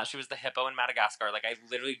other than that she was the hippo in Madagascar. Like, I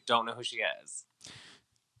literally don't know who she is.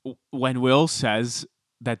 When Will says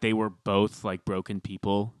that they were both like broken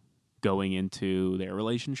people going into their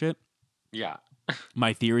relationship, Yeah.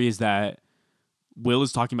 my theory is that Will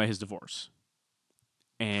is talking about his divorce.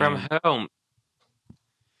 From And whom?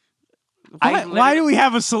 I why literally, do we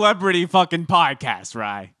have a celebrity fucking podcast,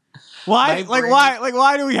 Rye? my brain,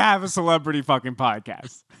 Why do we have a celebrity fucking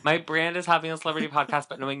podcast? my brand is having a celebrity podcast,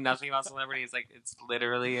 but knowing nothing about celebrities. Like, it's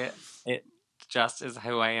literally, it just is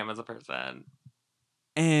who I am as a person.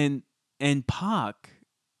 And Pac,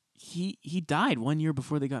 he died 1 year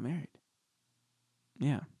before they got married.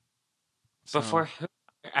 Yeah. So Before who?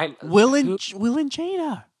 I Will and who?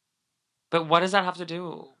 Jada. But what does that have to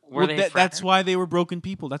do? Were Well, they that's friends? why they were broken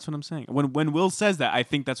people. That's what I'm saying. When Will says that, I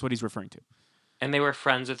think that's what he's referring to. And they were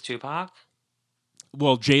friends with Tupac?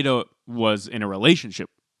 Well, Jada was in a relationship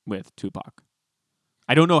with Tupac.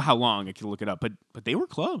 I don't know how long. I can look it up, but they were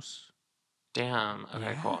close. Damn.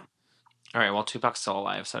 Okay, Yeah. cool. All right, well, Tupac's still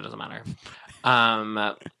alive, so it doesn't matter.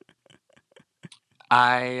 Um,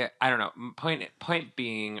 I don't know. Point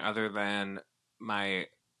being, other than my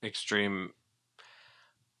extreme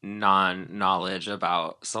non-knowledge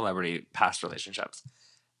about celebrity past relationships,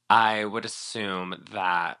 I would assume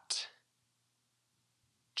that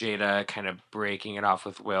Jada kind of breaking it off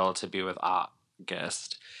with Will to be with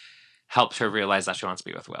August helped her realize that she wants to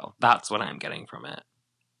be with Will. That's what I'm getting from it.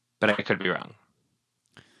 But I could be wrong.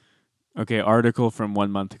 Okay, article from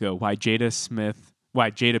 1 month ago. Why Jada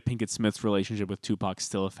Pinkett Smith's relationship with Tupac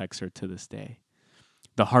still affects her to this day.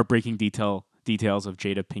 The heartbreaking details of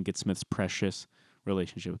Jada Pinkett Smith's precious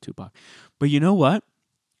relationship with Tupac. But you know what?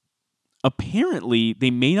 Apparently,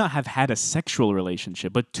 they may not have had a sexual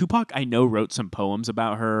relationship, but Tupac, I know, wrote some poems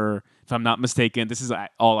about her. If I'm not mistaken, this is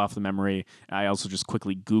all off the memory. I also just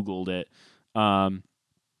quickly Googled it.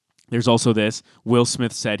 There's also this. Will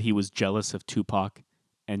Smith said he was jealous of Tupac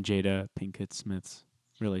and Jada Pinkett Smith's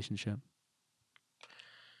relationship.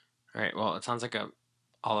 All right. Well, it sounds like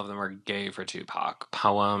all of them are gay for Tupac.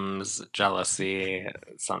 Poems, jealousy.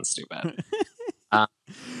 It sounds stupid.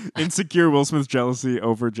 Insecure Will Smith's jealousy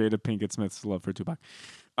over Jada Pinkett Smith's love for Tupac.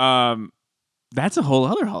 That's a whole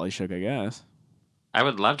other Holly Shook, I guess. I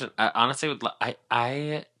would love to. I honestly would.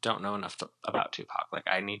 I don't know enough about Tupac. Like,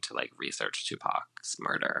 I need to research Tupac's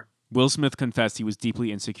murder. Will Smith confessed he was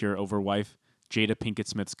deeply insecure over wife Jada Pinkett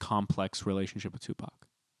Smith's complex relationship with Tupac.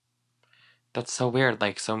 That's so weird.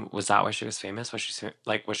 Like, so was that why she was famous? Was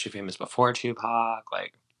she famous before Tupac?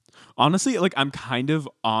 Like, honestly, like I'm kind of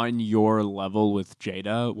on your level with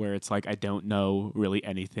Jada, where it's like I don't know really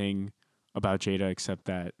anything about Jada except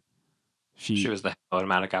that she was the hippo in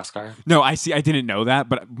Madagascar. No, I see. I didn't know that,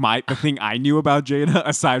 but the thing I knew about Jada,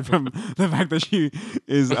 aside from the fact that she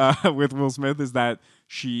is with Will Smith, is that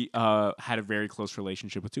she had a very close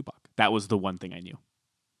relationship with Tupac. That was the one thing I knew.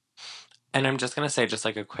 And I'm just gonna say, just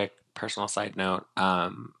like a quick personal side note,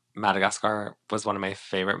 Madagascar was one of my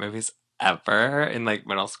favorite movies ever in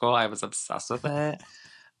middle school. I was obsessed with it.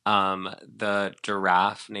 The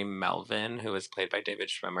giraffe named Melvin, who was played by David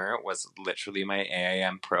Schwimmer, was literally my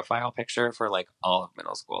AIM profile picture for like all of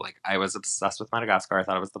middle school. Like I was obsessed with Madagascar. I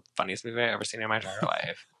thought it was the funniest movie I've ever seen in my entire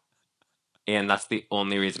life. And that's the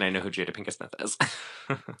only reason I know who Jada Pinkett Smith is.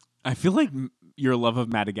 I feel like your love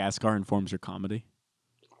of Madagascar informs your comedy.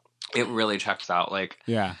 It really checks out. Like,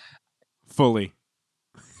 Yeah, fully.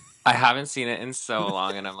 I haven't seen it in so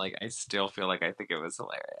long, and I'm like, I still feel like I think it was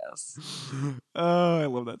hilarious. Oh, I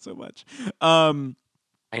love that so much. I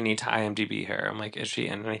need to IMDb her. I'm like, is she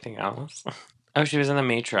in anything else? Oh, she was in The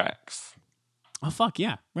Matrix. Oh, fuck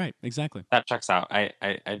yeah. Right, exactly. That checks out. I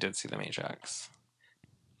did see The Matrix.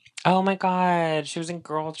 Oh my god, she was in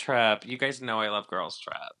Girl Trip. You guys know I love Girls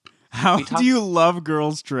Trip. How do you love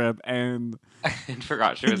Girls Trip and I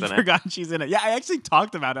forgot she was in it? Forgot she's in it. Yeah, I actually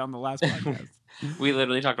talked about it on the last podcast. We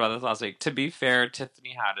literally talked about this last week. To be fair,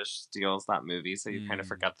 Tiffany Haddish steals that movie, so you kind of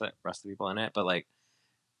forget the rest of the people in it. But like,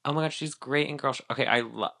 oh my god, she's great in Girl Trip. Okay,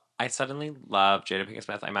 I suddenly love Jada Pinkett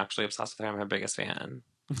Smith. I'm actually obsessed with her. I'm her biggest fan.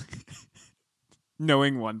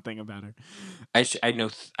 Knowing one thing about her, I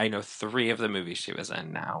know 3 of the movies she was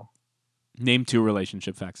in now. Name 2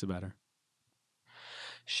 relationship facts about her.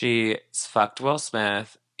 She's fucked Will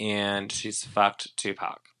Smith and she's fucked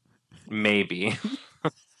Tupac. Maybe.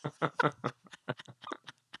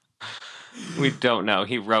 We don't know.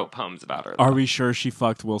 He wrote poems about her, though. Are we sure she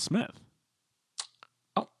fucked Will Smith?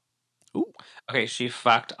 Oh. Ooh. Okay, she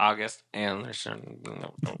fucked August Anderson.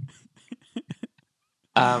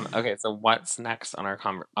 Okay, so what's next on our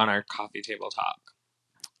coffee table talk?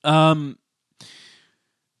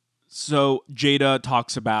 So Jada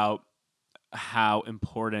talks about how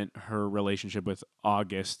important her relationship with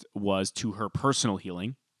August was to her personal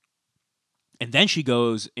healing. And then she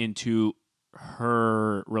goes into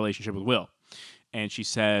her relationship with Will. And she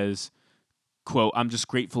says, quote, "I'm just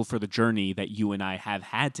grateful for the journey that you and I have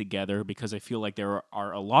had together because I feel like there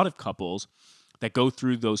are a lot of couples that go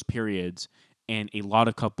through those periods and a lot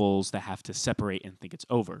of couples that have to separate and think it's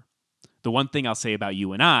over. The one thing I'll say about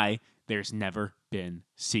you and I, there's never been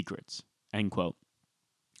secrets," end quote.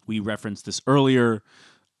 We referenced this earlier,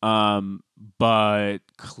 but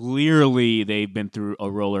clearly they've been through a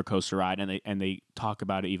roller coaster ride, and they talk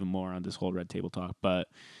about it even more on this whole Red Table Talk. But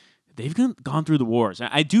they've gone through the wars.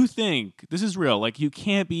 I do think this is real. Like, you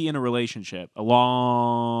can't be in a relationship, a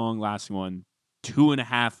long-lasting one,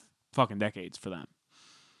 2.5 fucking decades for them,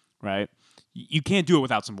 right? You can't do it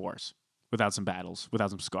without some wars, without some battles, without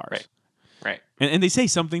some scars. Right. And they say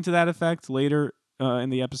something to that effect later in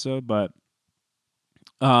the episode, but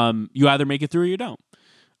you either make it through or you don't.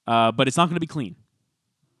 But it's not going to be clean.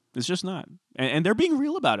 It's just not. And they're being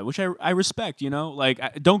real about it, which I respect, you know?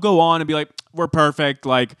 Like, don't go on and be like, we're perfect.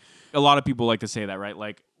 Like, a lot of people like to say that, right?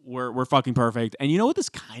 Like, we're fucking perfect. And you know what this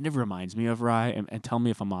kind of reminds me of, Rye? And tell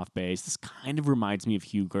me if I'm off base. This kind of reminds me of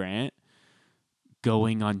Hugh Grant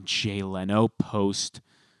going on Jay Leno post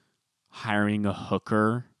hiring a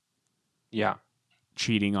hooker. Yeah.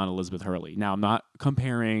 Cheating on Elizabeth Hurley. Now, I'm not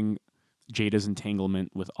comparing Jada's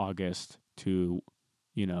entanglement with August to,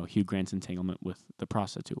 you know, Hugh Grant's entanglement with the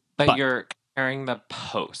prostitute. But you're comparing the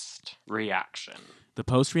post reaction. The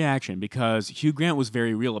post reaction, because Hugh Grant was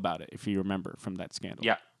very real about it, if you remember from that scandal.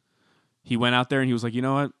 Yeah. He went out there and he was like, you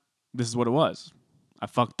know what? This is what it was. I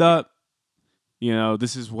fucked up. You know,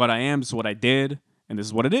 this is what I am. This is what I did. And this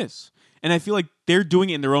is what it is. And I feel like they're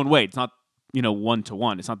doing it in their own way. It's not, you know,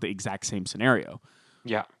 1-to-1. It's not the exact same scenario.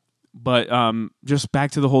 Yeah. But just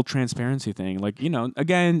back to the whole transparency thing. Like, you know,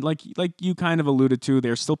 again, like you kind of alluded to,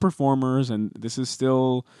 they're still performers, and this is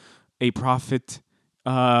still a profit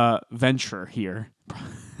venture here.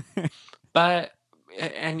 But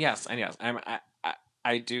yes,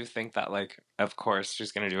 I do think that, like, of course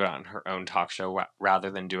she's going to do it on her own talk show rather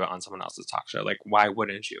than do it on someone else's talk show. Like, why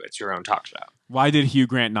wouldn't you? It's your own talk show. Why did Hugh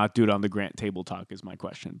Grant not do it on the Grant Table Talk is my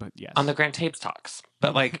question. But yes, on the Grant Tapes Talks.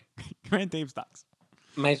 But like Grant Tapes Talks.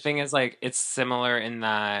 My thing is, like, it's similar in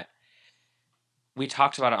that we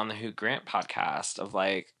talked about it on the Hugh Grant podcast of,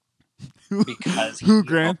 like, because Hugh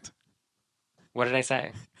Grant. What did I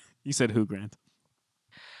say? You said Hugh Grant.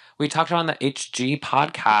 We talked about on the HG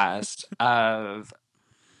podcast of,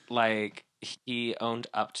 like, he owned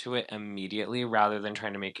up to it immediately rather than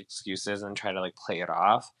trying to make excuses and try to, like, play it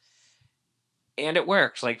off. And it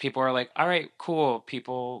worked. Like, people are like, all right, cool.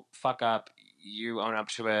 People fuck up. You own up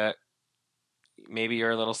to it. Maybe you're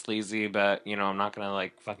a little sleazy, but, you know, I'm not going to,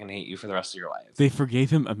 like, fucking hate you for the rest of your life. They forgave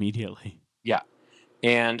him immediately. Yeah.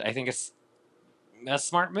 And I think it's a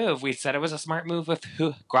smart move. We said it was a smart move with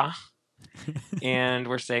Hugh Grant. And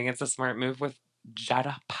we're saying it's a smart move with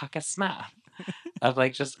Jada Pinkett Smith. Of,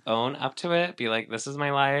 like, just own up to it. Be like, this is my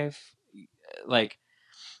life. Like,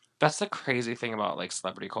 That's the crazy thing about like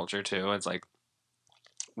celebrity culture too. It's like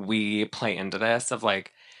we play into this of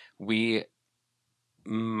like we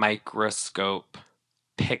microscope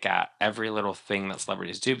pick at every little thing that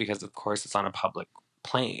celebrities do because of course it's on a public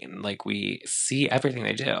plane. Like we see everything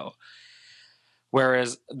they do.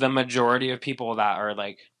 Whereas the majority of people that are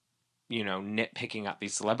like, you know, nitpicking at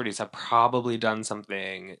these celebrities have probably done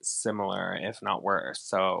something similar, if not worse.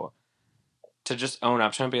 So to just own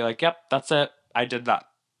up to and be like, yep, that's it. I did that.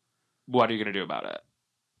 What are you going to do about it?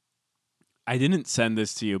 I didn't send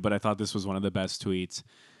this to you, but I thought this was one of the best tweets.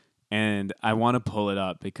 And I want to pull it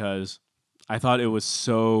up because I thought it was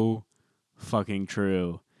so fucking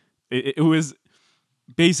true. It was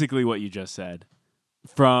basically what you just said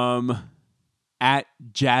from at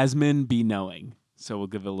Jasmine Be Knowing. So we'll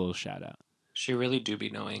give it a little shout out. She really do be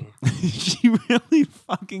knowing. She really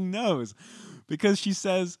fucking knows because she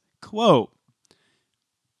says, quote,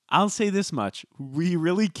 I'll say this much. We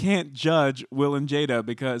really can't judge Will and Jada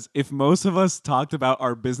because if most of us talked about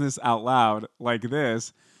our business out loud like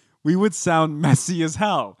this, we would sound messy as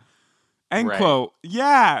hell. End Right. quote.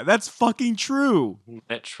 Yeah, that's fucking true.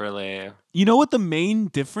 Literally. You know what the main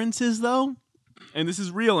difference is, though? And this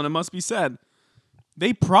is real and it must be said.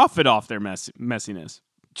 They profit off their messiness.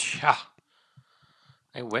 Yeah.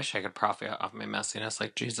 I wish I could profit off my messiness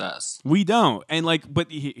like Jesus. We don't. And like,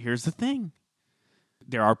 but here's the thing.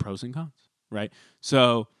 There are pros and cons, right?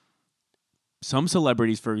 So some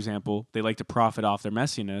celebrities, for example, they like to profit off their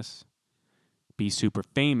messiness, be super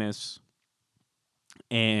famous,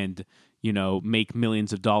 and, you know, make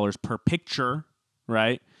millions of dollars per picture,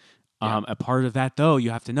 right? Yeah. A part of that, though, you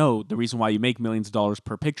have to know the reason why you make millions of dollars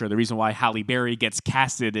per picture, the reason why Halle Berry gets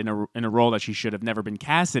casted in a role that she should have never been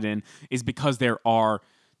casted in is because there are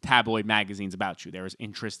tabloid magazines about you. There is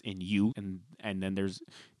interest in you, and then there's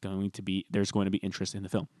going to be interest in the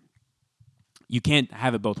film. You can't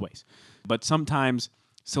have it both ways. But sometimes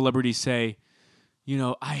celebrities say, you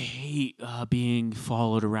know, I hate being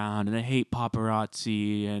followed around, and I hate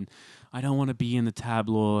paparazzi, and I don't want to be in the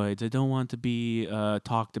tabloids. I don't want to be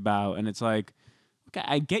talked about. And it's like, okay,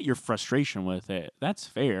 I get your frustration with it. That's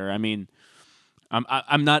fair. I mean,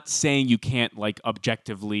 I'm not saying you can't like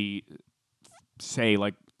objectively say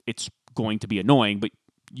like it's going to be annoying, but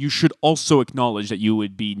you should also acknowledge that you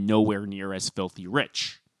would be nowhere near as filthy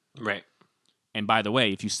rich. Right. And by the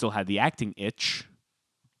way, if you still had the acting itch,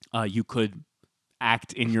 you could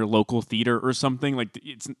act in your local theater or something. Like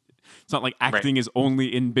it's not like acting is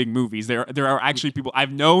only in big movies. There are actually people.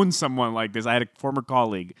 I've known someone like this. I had a former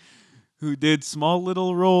colleague who did small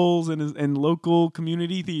little roles in local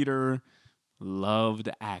community theater. Loved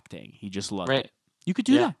acting. He just loved it. You could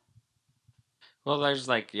do that. Well, there's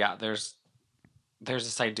like, yeah, there's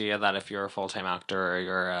this idea that if you're a full-time actor or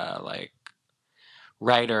you're a like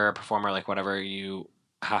writer or performer, like whatever, you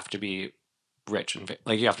have to be rich and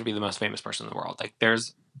like you have to be the most famous person in the world. Like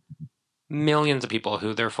there's millions of people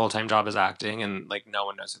who their full-time job is acting and like no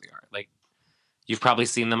one knows who they are. Like you've probably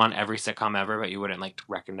seen them on every sitcom ever, but you wouldn't like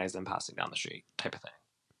recognize them passing down the street type of thing.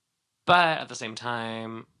 But at the same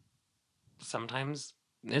time, sometimes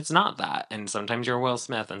it's not that. And sometimes you're Will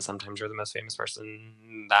Smith and sometimes you're the most famous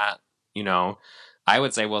person that, you know, I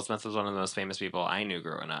would say Will Smith was one of the most famous people I knew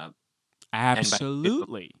growing up.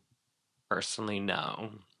 Absolutely. Personally,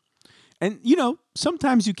 no. And you know,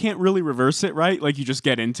 sometimes you can't really reverse it, right? Like you just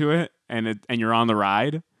get into it and you're on the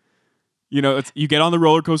ride. You know, you get on the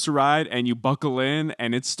roller coaster ride and you buckle in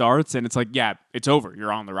and it starts and it's like, yeah, it's over.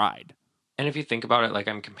 You're on the ride. And if you think about it, like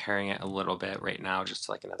I'm comparing it a little bit right now, just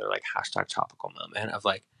to like another like hashtag topical moment of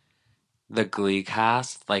like the Glee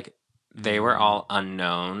cast, like they were all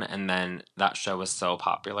unknown, and then that show was so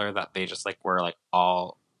popular that they just like were like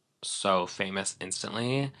all so famous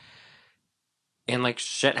instantly. And like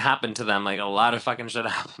shit happened to them, like a lot of fucking shit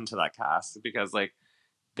happened to that cast because like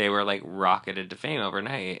they were like rocketed to fame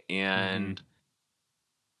overnight, and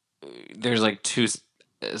there's like two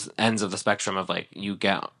ends of the spectrum of like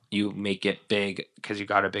you make it big because you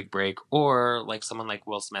got a big break, or like someone like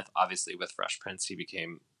Will Smith, obviously with Fresh Prince he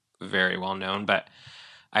became very well known, but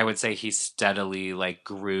I would say he steadily like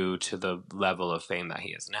grew to the level of fame that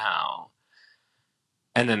he is now.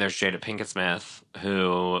 And then there's Jada Pinkett Smith,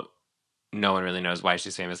 who no one really knows why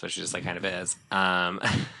she's famous, but she just like kind of is. And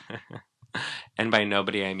by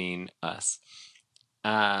nobody I mean us.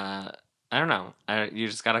 I don't know. You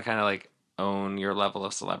just gotta kind of like own your level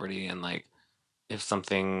of celebrity, and like if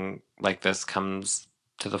something like this comes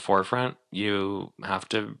to the forefront, you have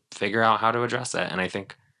to figure out how to address it. And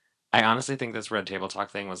I honestly think this Red Table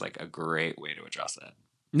Talk thing was like a great way to address it.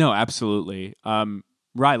 No, absolutely.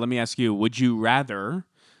 Right, let me ask you, would you rather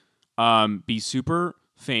be super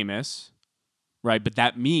famous right? But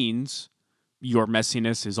that means your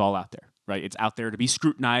messiness is all out there, right? It's out there to be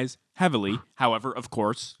scrutinized heavily. However, of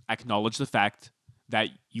course, acknowledge the fact that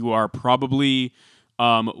you are probably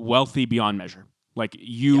wealthy beyond measure. Like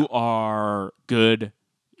you are good,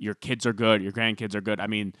 your kids are good, your grandkids are good. I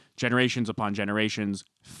mean, generations upon generations,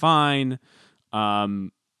 fine.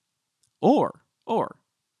 Or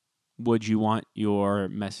would you want your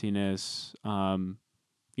messiness,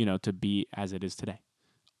 to be as it is today,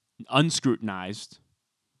 unscrutinized,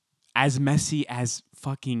 as messy as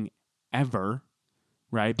fucking ever,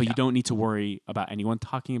 right? But you don't need to worry about anyone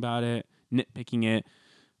talking about it, nitpicking it,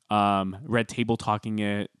 red table talking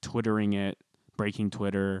it, twittering it, breaking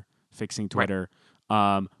Twitter, fixing Twitter.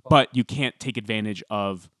 Right. But you can't take advantage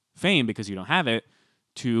of fame because you don't have it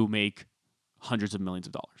to make hundreds of millions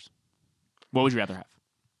of dollars. What would you rather have?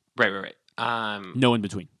 Right. No in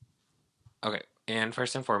between. Okay. And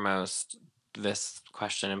first and foremost, this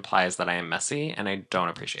question implies that I am messy, and I don't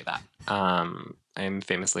appreciate that. I'm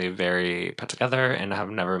famously very put together and have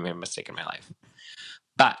never made a mistake in my life.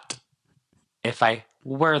 But if I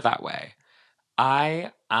were that way,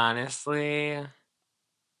 I honestly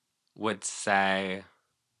would say,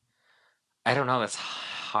 I don't know, that's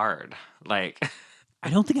hard. Like, I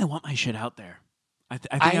don't think I want my shit out there. I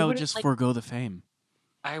think I would just forego the fame.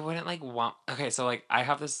 I wouldn't want. Okay, so like I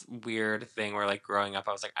have this weird thing where like growing up,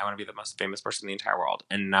 I was like, I want to be the most famous person in the entire world,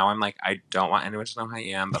 and now I'm like, I don't want anyone to know who I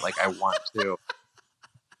am, but like I want to.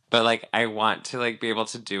 But like I want to like be able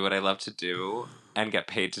to do what I love to do and get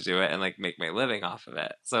paid to do it and like make my living off of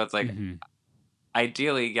it. So it's like,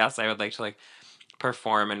 ideally, yes, I would like to like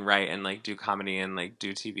perform and write and like do comedy and like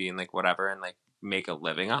do TV and like whatever and like make a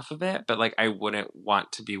living off of it. But like I wouldn't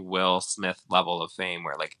want to be Will Smith level of fame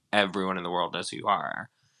where like everyone in the world knows who you are.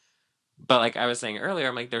 But like I was saying earlier,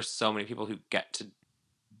 I'm like, there's so many people who get to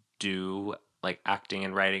do like acting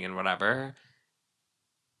and writing and whatever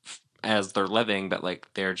as their living, but like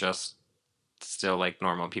they're just still like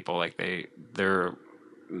normal people. Like their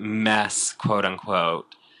mess, quote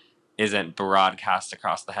unquote, isn't broadcast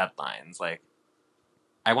across the headlines. Like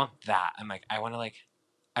I want that. I'm like, I want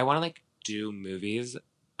to do movies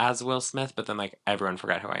as Will Smith, but then like everyone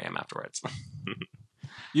forgot who I am afterwards.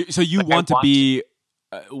 So you want to be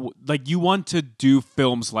like you want to do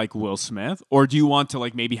films like Will Smith, or do you want to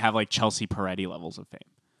like maybe have like Chelsea Peretti levels of fame?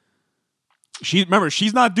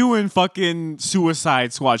 She's not doing fucking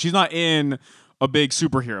Suicide Squad. She's not in a big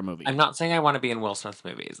superhero movie. I'm not saying I want to be in Will Smith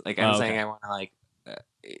movies. Like I'm saying I want to like,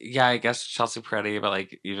 yeah, I guess Chelsea Peretti, but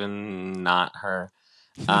like even not her.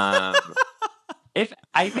 If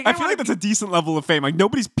I think I feel like that's a decent level of fame. Like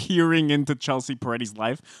nobody's peering into Chelsea Peretti's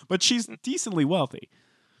life, but she's decently wealthy.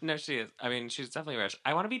 No, she is. I mean, she's definitely rich.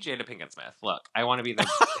 I want to be Jada Pinkett Smith. Look, I want to be the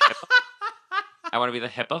I want to be the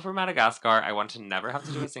hippo from Madagascar. I want to never have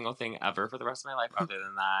to do a single thing ever for the rest of my life other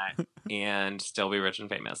than that and still be rich and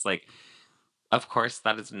famous. Like, of course,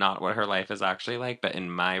 that is not what her life is actually like. But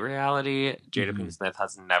in my reality, Jada Pinkett Smith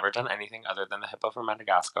has never done anything other than the hippo from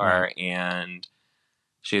Madagascar. And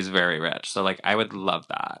she's very rich. So, like, I would love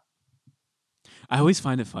that. I always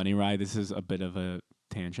find it funny, right? This is a bit of a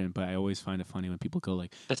tangent, but I always find it funny when people go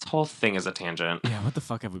like, this whole thing is a tangent. Yeah, what the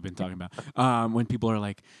fuck have we been talking about? When people are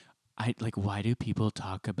like, why do people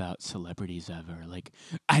talk about celebrities ever? Like,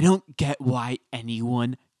 I don't get why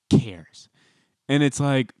anyone cares. And it's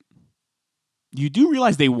like, you do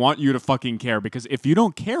realize they want you to fucking care, because if you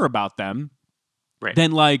don't care about them,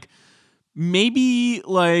 then like maybe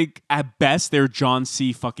like at best they're John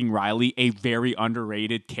C. fucking Reilly, a very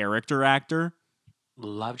underrated character actor.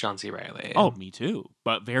 Love John C. Reilly. Oh, me too.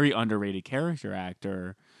 But very underrated character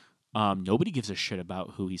actor. Nobody gives a shit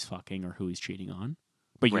about who he's fucking or who he's cheating on,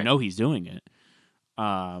 but you know he's doing it.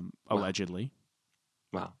 Allegedly.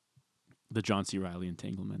 Wow. The John C. Reilly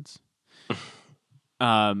entanglements.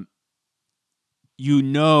 Like,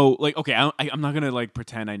 okay, I'm not gonna like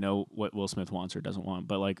pretend I know what Will Smith wants or doesn't want,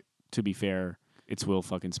 but like to be fair, it's Will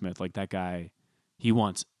fucking Smith. Like that guy, he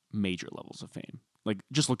wants major levels of fame. Like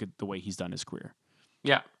just look at the way he's done his career.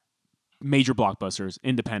 Yeah. Major blockbusters,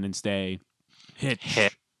 Independence Day,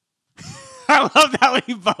 Hitch. I love that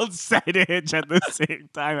we both said Hitch at the same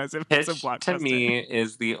time as if Hitch, it's a blockbuster. To me,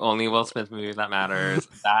 is the only Will Smith movie that matters.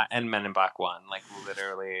 That and Men in Black 1. Like,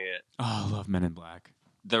 literally. Oh, I love Men in Black.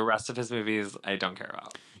 The rest of his movies, I don't care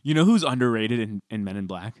about. You know who's underrated in Men in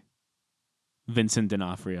Black? Vincent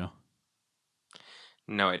D'Onofrio.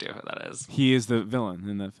 No idea who that is. He is the villain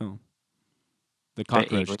in that film. The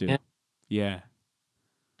cockroach dude. Yeah.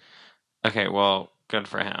 Okay, well, good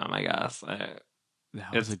for him, I guess.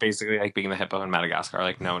 It's basically like being the hippo in Madagascar.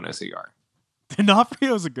 Like, no one knows who you are.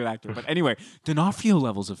 D'Onofrio's a good actor. But anyway, D'Onofrio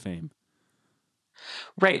levels of fame.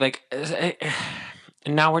 Right, like,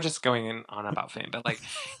 now we're just going on about fame, but, like,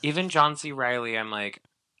 even John C. Reilly, I'm like,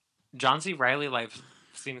 John C. Reilly life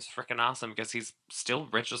seems freaking awesome because he's still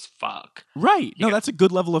rich as fuck. Right. He No, gets that's a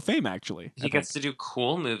good level of fame, actually, I he gets think. to do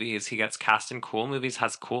cool movies, he gets cast in cool movies,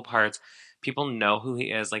 has cool parts. People know who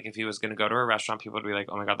he is. Like, if he was gonna go to a restaurant, people would be like,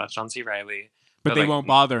 "Oh my god, that's John C. Reilly." But But, they like, won't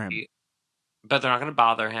bother him. but they're not gonna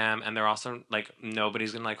bother him, and they're also like,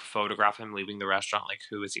 nobody's gonna like photograph him leaving the restaurant. Like,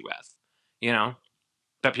 who is he with? You know?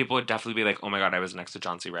 But people would definitely be like, "Oh my god, I was next to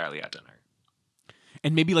John C. Reilly at dinner."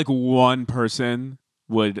 And maybe like one person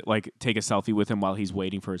would like take a selfie with him while he's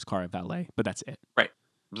waiting for his car at valet, but that's it. Right.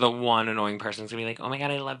 The one annoying person's gonna be like, "Oh my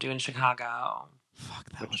god, I loved you in Chicago," Fuck,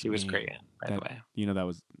 that which was he was me. great in, by the way.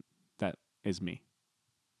 That is me.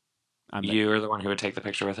 I'm that. You are the one who would take the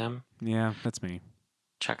picture with him. Yeah, that's me.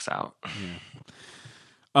 Checks out.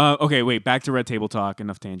 Yeah. Okay, wait. Back to Red Table Talk.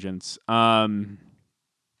 Enough tangents.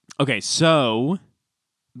 Okay, so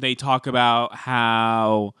they talk about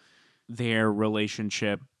how their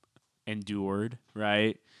relationship endured,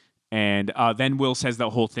 right? And then Will says that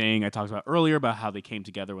whole thing I talked about earlier about how they came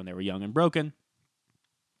together when they were young and broken.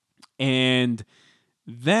 And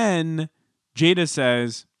then Jada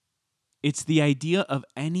says, it's the idea of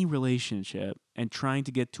any relationship and trying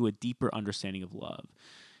to get to a deeper understanding of love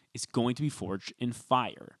is going to be forged in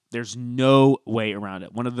fire. There's no way around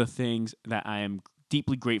it. One of the things that I am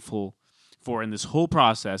deeply grateful for in this whole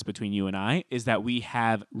process between you and I is that we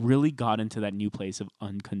have really gotten to that new place of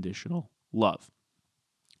unconditional love.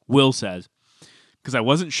 Will says, because I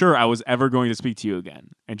wasn't sure I was ever going to speak to you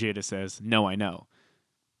again. And Jada says, no, I know.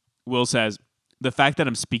 Will says, the fact that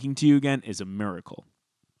I'm speaking to you again is a miracle.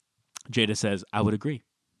 Jada says, I would agree.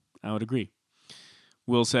 I would agree.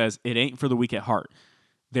 Will says, it ain't for the weak at heart.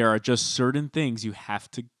 There are just certain things you have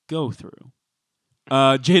to go through.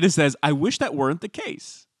 Jada says, I wish that weren't the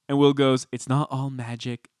case. And Will goes, it's not all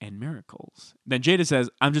magic and miracles. Then Jada says,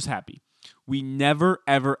 I'm just happy. We never,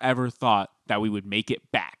 ever, ever thought that we would make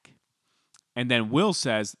it back. And then Will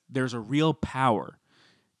says, there's a real power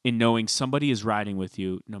in knowing somebody is riding with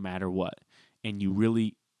you no matter what. And you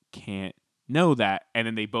really can't know that. And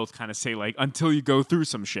then they both kind of say, like, until you go through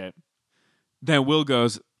some shit. Then Will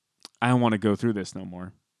goes, I don't want to go through this no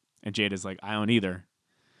more. And Jada's like, I don't either.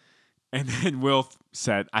 And then Will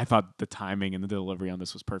said, I thought the timing and the delivery on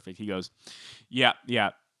this was perfect. He goes, yeah.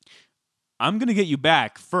 I'm going to get you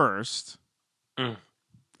back first. Mm.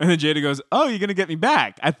 And then Jada goes, oh, you're going to get me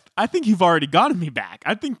back. I think you've already gotten me back.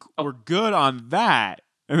 I think we're good on that.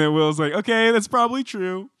 And then Will's like, okay, that's probably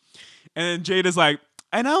true. And then Jada's like,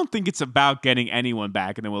 and I don't think it's about getting anyone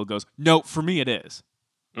back. And then Will goes, no, for me it is.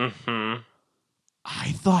 Mm-hmm.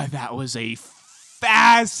 I thought that was a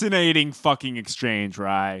fascinating fucking exchange,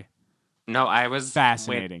 Rye. No, I was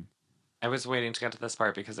fascinating. I was waiting to get to this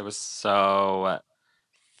part because it was so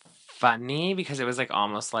funny because it was like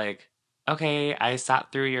almost like, okay, I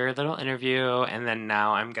sat through your little interview and then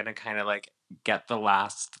now I'm gonna kind of like get the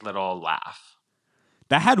last little laugh.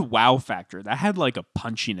 That had wow factor. That had like a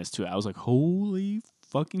punchiness to it. I was like, holy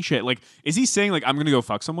fucking shit. Like, is he saying like I'm gonna go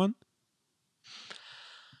fuck someone?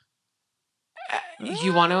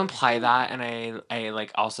 You want to imply that, and I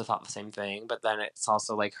like also thought the same thing, but then it's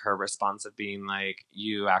also like her response of being like,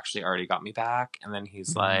 you actually already got me back, and then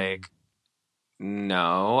he's like,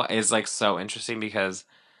 no, is like so interesting because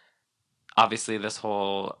obviously this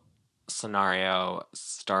whole scenario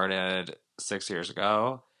started 6 years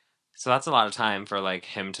ago, so that's a lot of time for like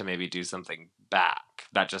him to maybe do something back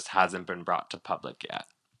that just hasn't been brought to public yet.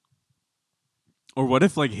 Or what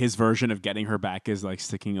if like his version of getting her back is like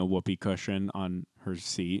sticking a whoopee cushion on her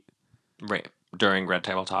seat? Right. During Red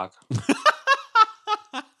Table Talk.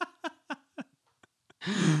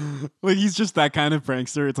 Like he's just that kind of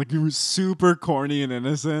prankster. It's like he was super corny and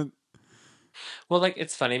innocent. Well, like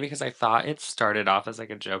it's funny because I thought it started off as like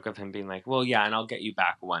a joke of him being like, well, yeah, and I'll get you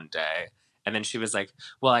back one day. And then she was like,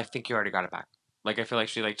 well, I think you already got it back. Like I feel like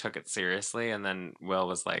she like took it seriously, and then Will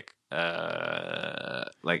was like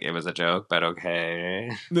it was a joke, but okay.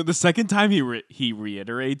 The second time he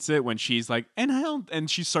reiterates it when she's like, and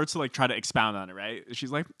she starts to like try to expound on it, right?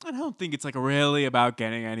 She's like, I don't think it's like really about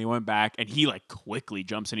getting anyone back, and he like quickly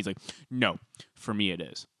jumps in. He's like, no, for me it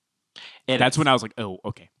is. That's when I was like, oh,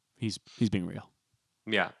 okay, he's being real.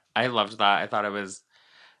 Yeah, I loved that. I thought it was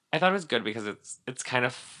good because it's kind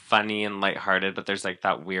of funny and lighthearted, but there's like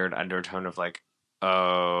that weird undertone of like,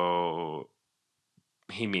 oh,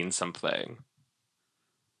 he means something.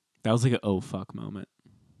 That was like an oh fuck moment.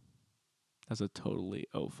 That's a totally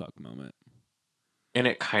oh fuck moment. And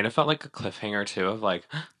it kind of felt like a cliffhanger too of like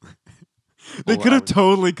they could have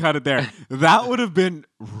totally cut it there. That would have been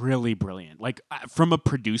really brilliant. Like from a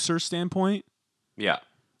producer standpoint, Yeah.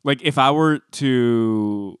 Like if I were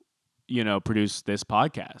to, produce this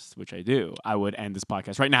podcast, which I do, I would end this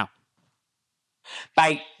podcast right now.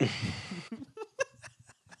 Bye.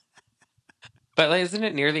 But like, isn't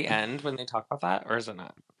it near the end when they talk about that, or is it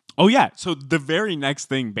not? Oh yeah. So the very next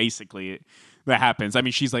thing basically that happens, I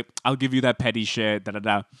mean, she's like, I'll give you that petty shit, da da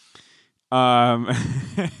da.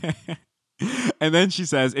 And then she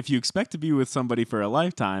says, if you expect to be with somebody for a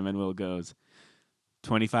lifetime, and Will goes,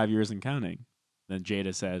 25 years and counting. Then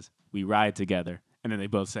Jada says, we ride together. And then they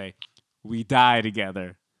both say, we die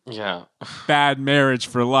together. Yeah. Bad marriage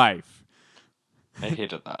for life. I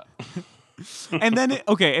hated that. And then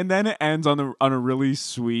it ends on a really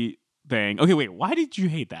sweet thing. Okay, wait, why did you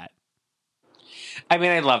hate that? I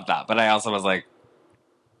mean, I loved that, but I also was like,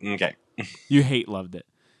 okay. You loved it.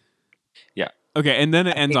 Yeah. Okay, and then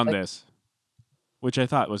it ends on this, which I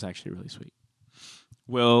thought was actually really sweet.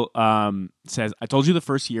 Will says, I told you the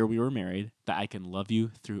first year we were married that I can love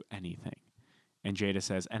you through anything. And Jada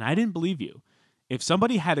says, and I didn't believe you. If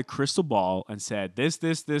somebody had a crystal ball and said, this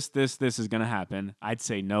is going to happen, I'd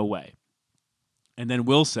say no way. And then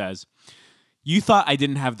Will says, you thought I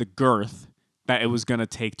didn't have the girth that it was going to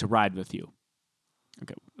take to ride with you.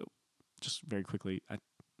 Okay, just very quickly,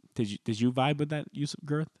 did you vibe with that use of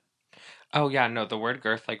girth? Oh, yeah, no, the word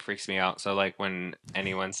girth, like, freaks me out. So, like, when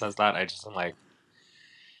anyone says that, I just am like,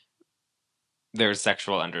 there's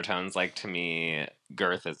sexual undertones. Like, to me,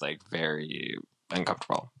 girth is, like, very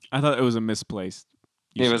uncomfortable. I thought it was a misplaced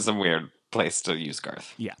use. It was a weird place to use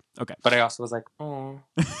girth. Yeah, okay. But I also was like, oh.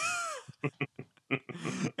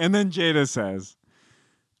 And then Jada says,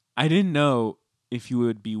 I didn't know if you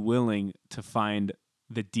would be willing to find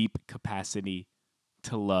the deep capacity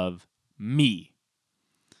to love me.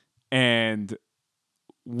 And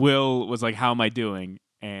Will was like, how am I doing?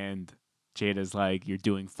 And Jada's like, you're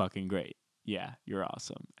doing fucking great. Yeah, you're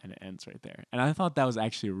awesome. And it ends right there. And I thought that was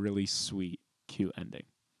actually a really sweet, cute ending.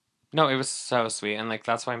 No, it was so sweet. And like,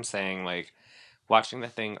 that's why I'm saying, like, watching the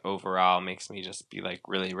thing overall makes me just be like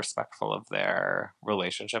really respectful of their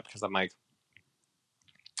relationship, because I'm like,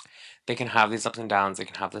 they can have these ups and downs, they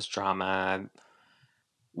can have this drama.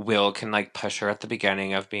 Will can like push her at the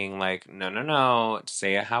beginning of being like, no,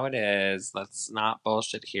 say it how it is. Let's not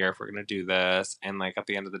bullshit here if we're gonna do this. And like at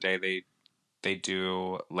the end of the day, they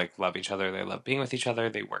do like love each other. They love being with each other.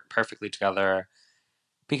 They work perfectly together.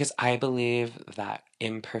 Because I believe that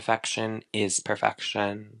imperfection is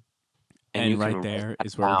perfection. And right there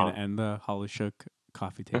is where we're going to end the Holly Shook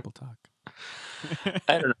coffee table talk.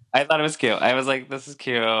 I don't know. I thought it was cute. I was like, this is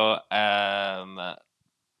cute. I don't know.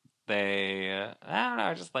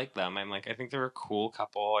 I just like them. I'm like, I think they're a cool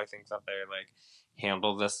couple. I think that they like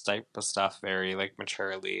handle this type of stuff very like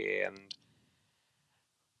maturely, and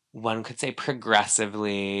one could say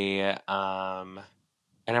progressively. And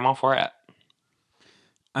I'm all for it.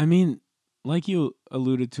 I mean, like you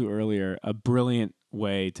alluded to earlier, a brilliant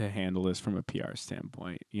way to handle this from a PR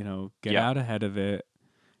standpoint. Get out ahead of it.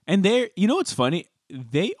 And what's funny?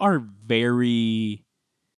 They are very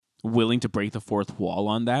willing to break the fourth wall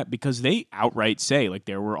on that, because they outright say, like,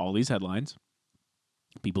 there were all these headlines,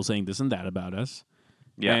 people saying this and that about us.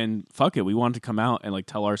 Yeah. And fuck it, we want to come out and like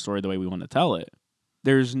tell our story the way we want to tell it.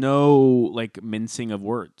 There's no like mincing of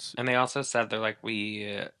words. And they also said they're like,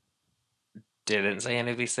 we didn't say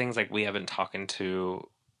any of these things. Like, we haven't talked to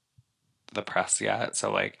the press yet.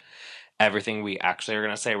 So like everything we actually are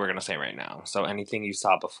going to say, we're going to say right now. So anything you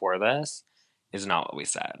saw before this is not what we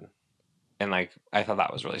said. And like, I thought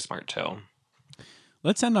that was really smart too.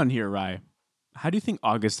 Let's end on here, Rye. How do you think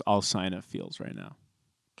August Alsina feels right now?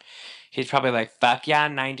 He's probably like, fuck yeah,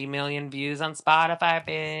 90 million views on Spotify,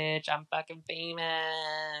 bitch. I'm fucking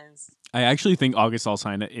famous. I actually think August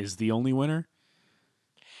Alsina is the only winner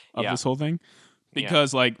of this whole thing.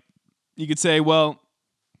 Because like, you could say, well,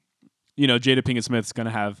 Jada Pinkett Smith's going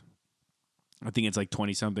to have, I think it's like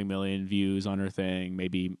 20-something million views on her thing,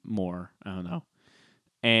 maybe more. I don't know.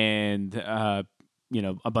 And, a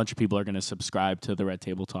bunch of people are going to subscribe to the Red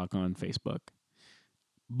Table Talk on Facebook.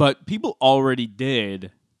 But people already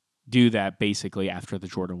did do that basically after the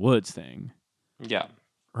Jordyn Woods thing. Yeah.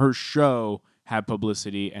 Her show had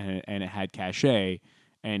publicity and it had cachet,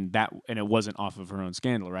 and it wasn't off of her own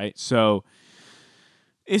scandal, right? So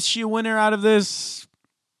is she a winner out of this?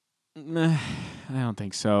 I don't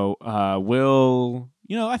think so. Will,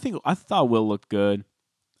 I thought Will looked good.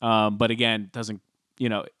 But again, doesn't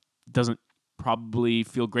probably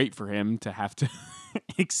feel great for him to have to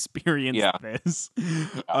experience this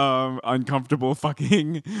uncomfortable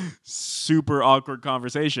fucking super awkward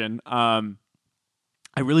conversation.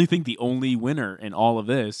 I really think the only winner in all of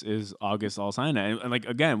this is August Alsina. And like,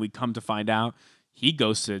 again, we come to find out he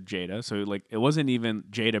ghosted Jada. So like it wasn't even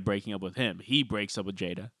Jada breaking up with him. He breaks up with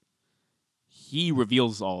Jada. He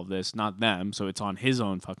reveals all of this, not them. So it's on his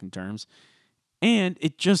own fucking terms. And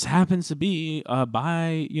it just happens to be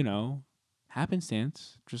by,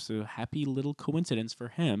 happenstance, just a happy little coincidence for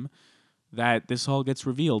him that this all gets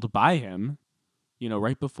revealed by him,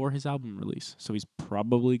 right before his album release. So he's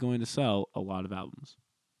probably going to sell a lot of albums.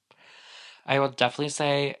 I will definitely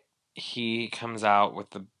say he comes out with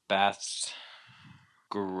the best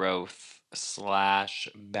growth slash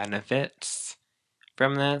benefits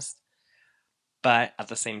from this. But at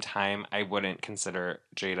the same time, I wouldn't consider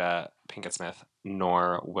Jada Pinkett Smith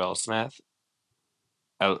nor Will Smith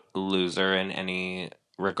a loser in any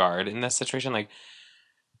regard in this situation. Like,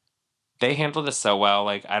 they handled this so well.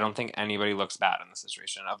 Like, I don't think anybody looks bad in the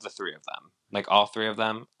situation of the three of them. Like, all three of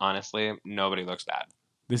them, honestly, nobody looks bad.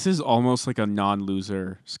 This is almost like a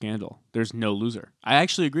non-loser scandal. There's no loser. I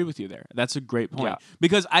actually agree with you there. That's a great point. Yeah.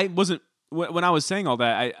 Because I wasn't, when I was saying all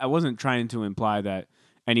that, I wasn't trying to imply that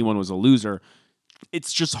anyone was a loser.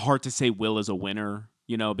 It's just hard to say Will is a winner,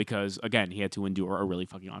 because again, he had to endure a really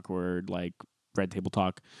fucking awkward, like, red table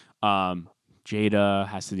talk. Jada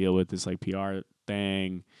has to deal with this, like, PR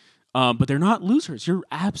thing. But they're not losers. You're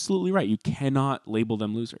absolutely right. You cannot label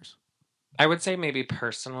them losers. I would say maybe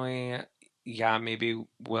personally, yeah, maybe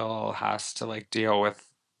Will has to like deal with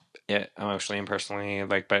it emotionally and personally,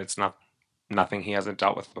 like, but it's not nothing he hasn't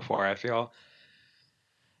dealt with before, I feel.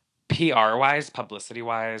 PR wise, publicity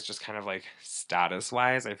wise, just kind of like status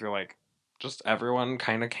wise, I feel like just everyone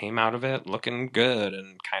kind of came out of it looking good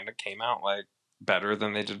and kind of came out like better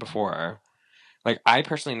than they did before. Like, I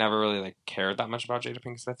personally never really like cared that much about Jada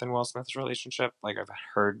Pinkett Smith and Will Smith's relationship. Like, I've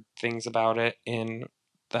heard things about it in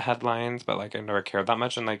the headlines, but like I never cared that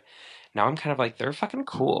much. And like now I'm kind of like they're fucking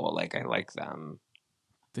cool. Like, I like them.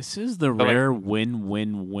 This is the But like, rare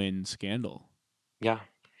win-win-win scandal. yeah,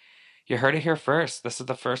 you heard it here first. This is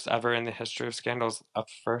the first ever in the history of scandals, a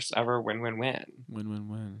first ever win-win-win.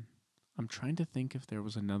 Win-win-win. I'm trying to think if there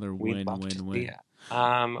was another We'd love to see win-win-win. it.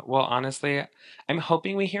 Well, honestly, I'm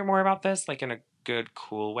hoping we hear more about this, like in a good,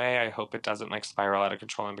 cool way. I hope it doesn't like spiral out of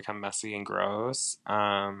control and become messy and gross.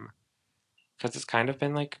 Because it's kind of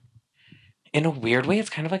been like, in a weird way, it's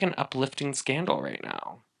kind of like an uplifting scandal right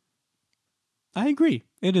now. I agree.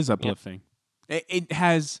 It is Yeah. uplifting. It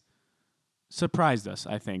has surprised us,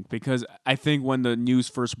 I think, because I think when the news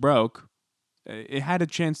first broke, it had a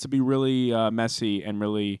chance to be really messy and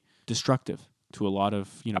really destructive to a lot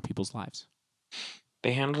of people's lives.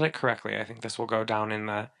 They handled it correctly. I think this will go down in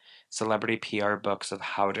the celebrity PR books of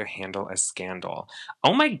how to handle a scandal.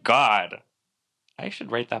 Oh my God. I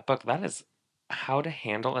should write that book. That is how to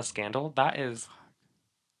handle a scandal. That is.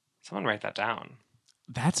 Someone write that down.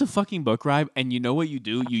 That's a fucking book, Ribe. And you know what you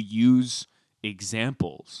do? You use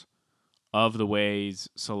examples of the ways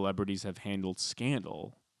celebrities have handled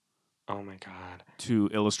scandal. Oh my God. To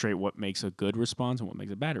illustrate what makes a good response and what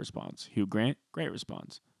makes a bad response. Hugh Grant, great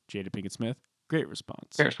response. Jada Pinkett Smith, great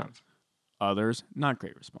response. Great response. Others, not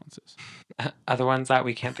great responses. Other ones that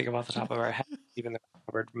we can't think of off the top of our head, even though we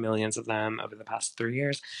covered millions of them over the past 3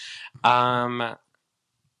 years.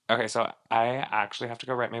 Okay, so I actually have to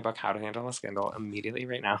go write my book, How to Handle a Scandal, immediately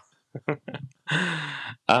right now.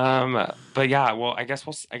 But yeah, well, I guess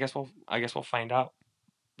we'll find out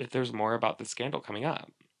if there's more about the scandal coming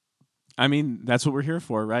up. I mean, that's what we're here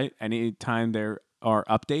for, right? Anytime there are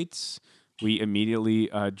updates, we immediately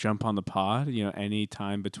jump on the pod. Any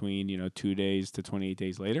time between 2 days to 28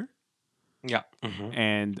 days later. Yeah, mm-hmm.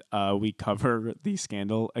 And we cover the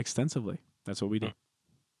scandal extensively. That's what we do.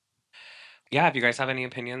 Yeah, if you guys have any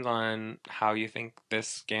opinions on how you think this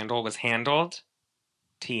scandal was handled,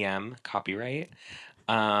 TM, copyright,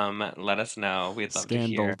 let us know. We'd love to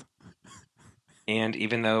hear. And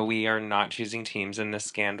even though we are not choosing teams in this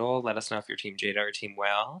scandal, let us know if you're Team Jada or Team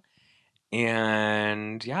Will.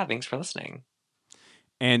 And yeah, thanks for listening.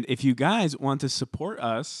 And if you guys want to support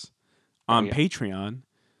us on Patreon,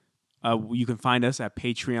 you can find us at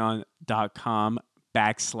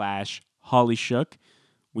patreon.com/HollyShook.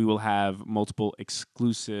 We will have multiple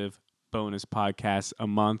exclusive bonus podcasts a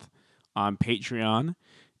month on Patreon,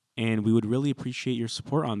 and we would really appreciate your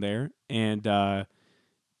support on there. And at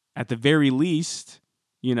the very least,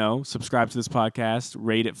 subscribe to this podcast,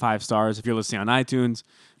 rate it 5 stars. If you're listening on iTunes,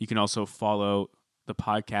 you can also follow the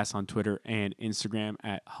podcast on Twitter and Instagram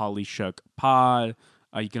at HollyShookPod.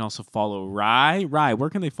 You can also follow Rye. Rye, where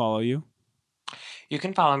can they follow you? You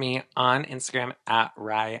can follow me on Instagram at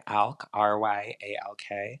RyAlk,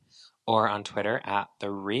 RYALK, or on Twitter at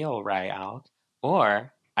TheRealRyAlk.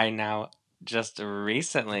 Or I now just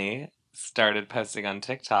recently started posting on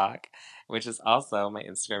TikTok which is also my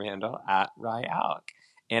Instagram handle at RyAlec.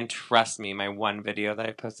 And trust me, my one video that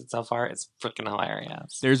I posted so far is freaking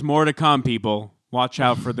hilarious. There's more to come, people. Watch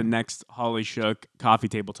out for the next Holly Shook coffee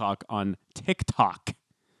table talk on TikTok.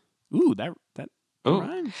 Ooh, that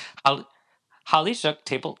rhymes. Holly Shook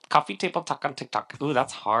coffee table talk on TikTok. Ooh,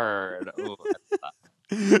 that's hard. Ooh,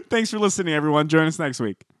 Thanks for listening, everyone. Join us next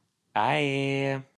week. bye.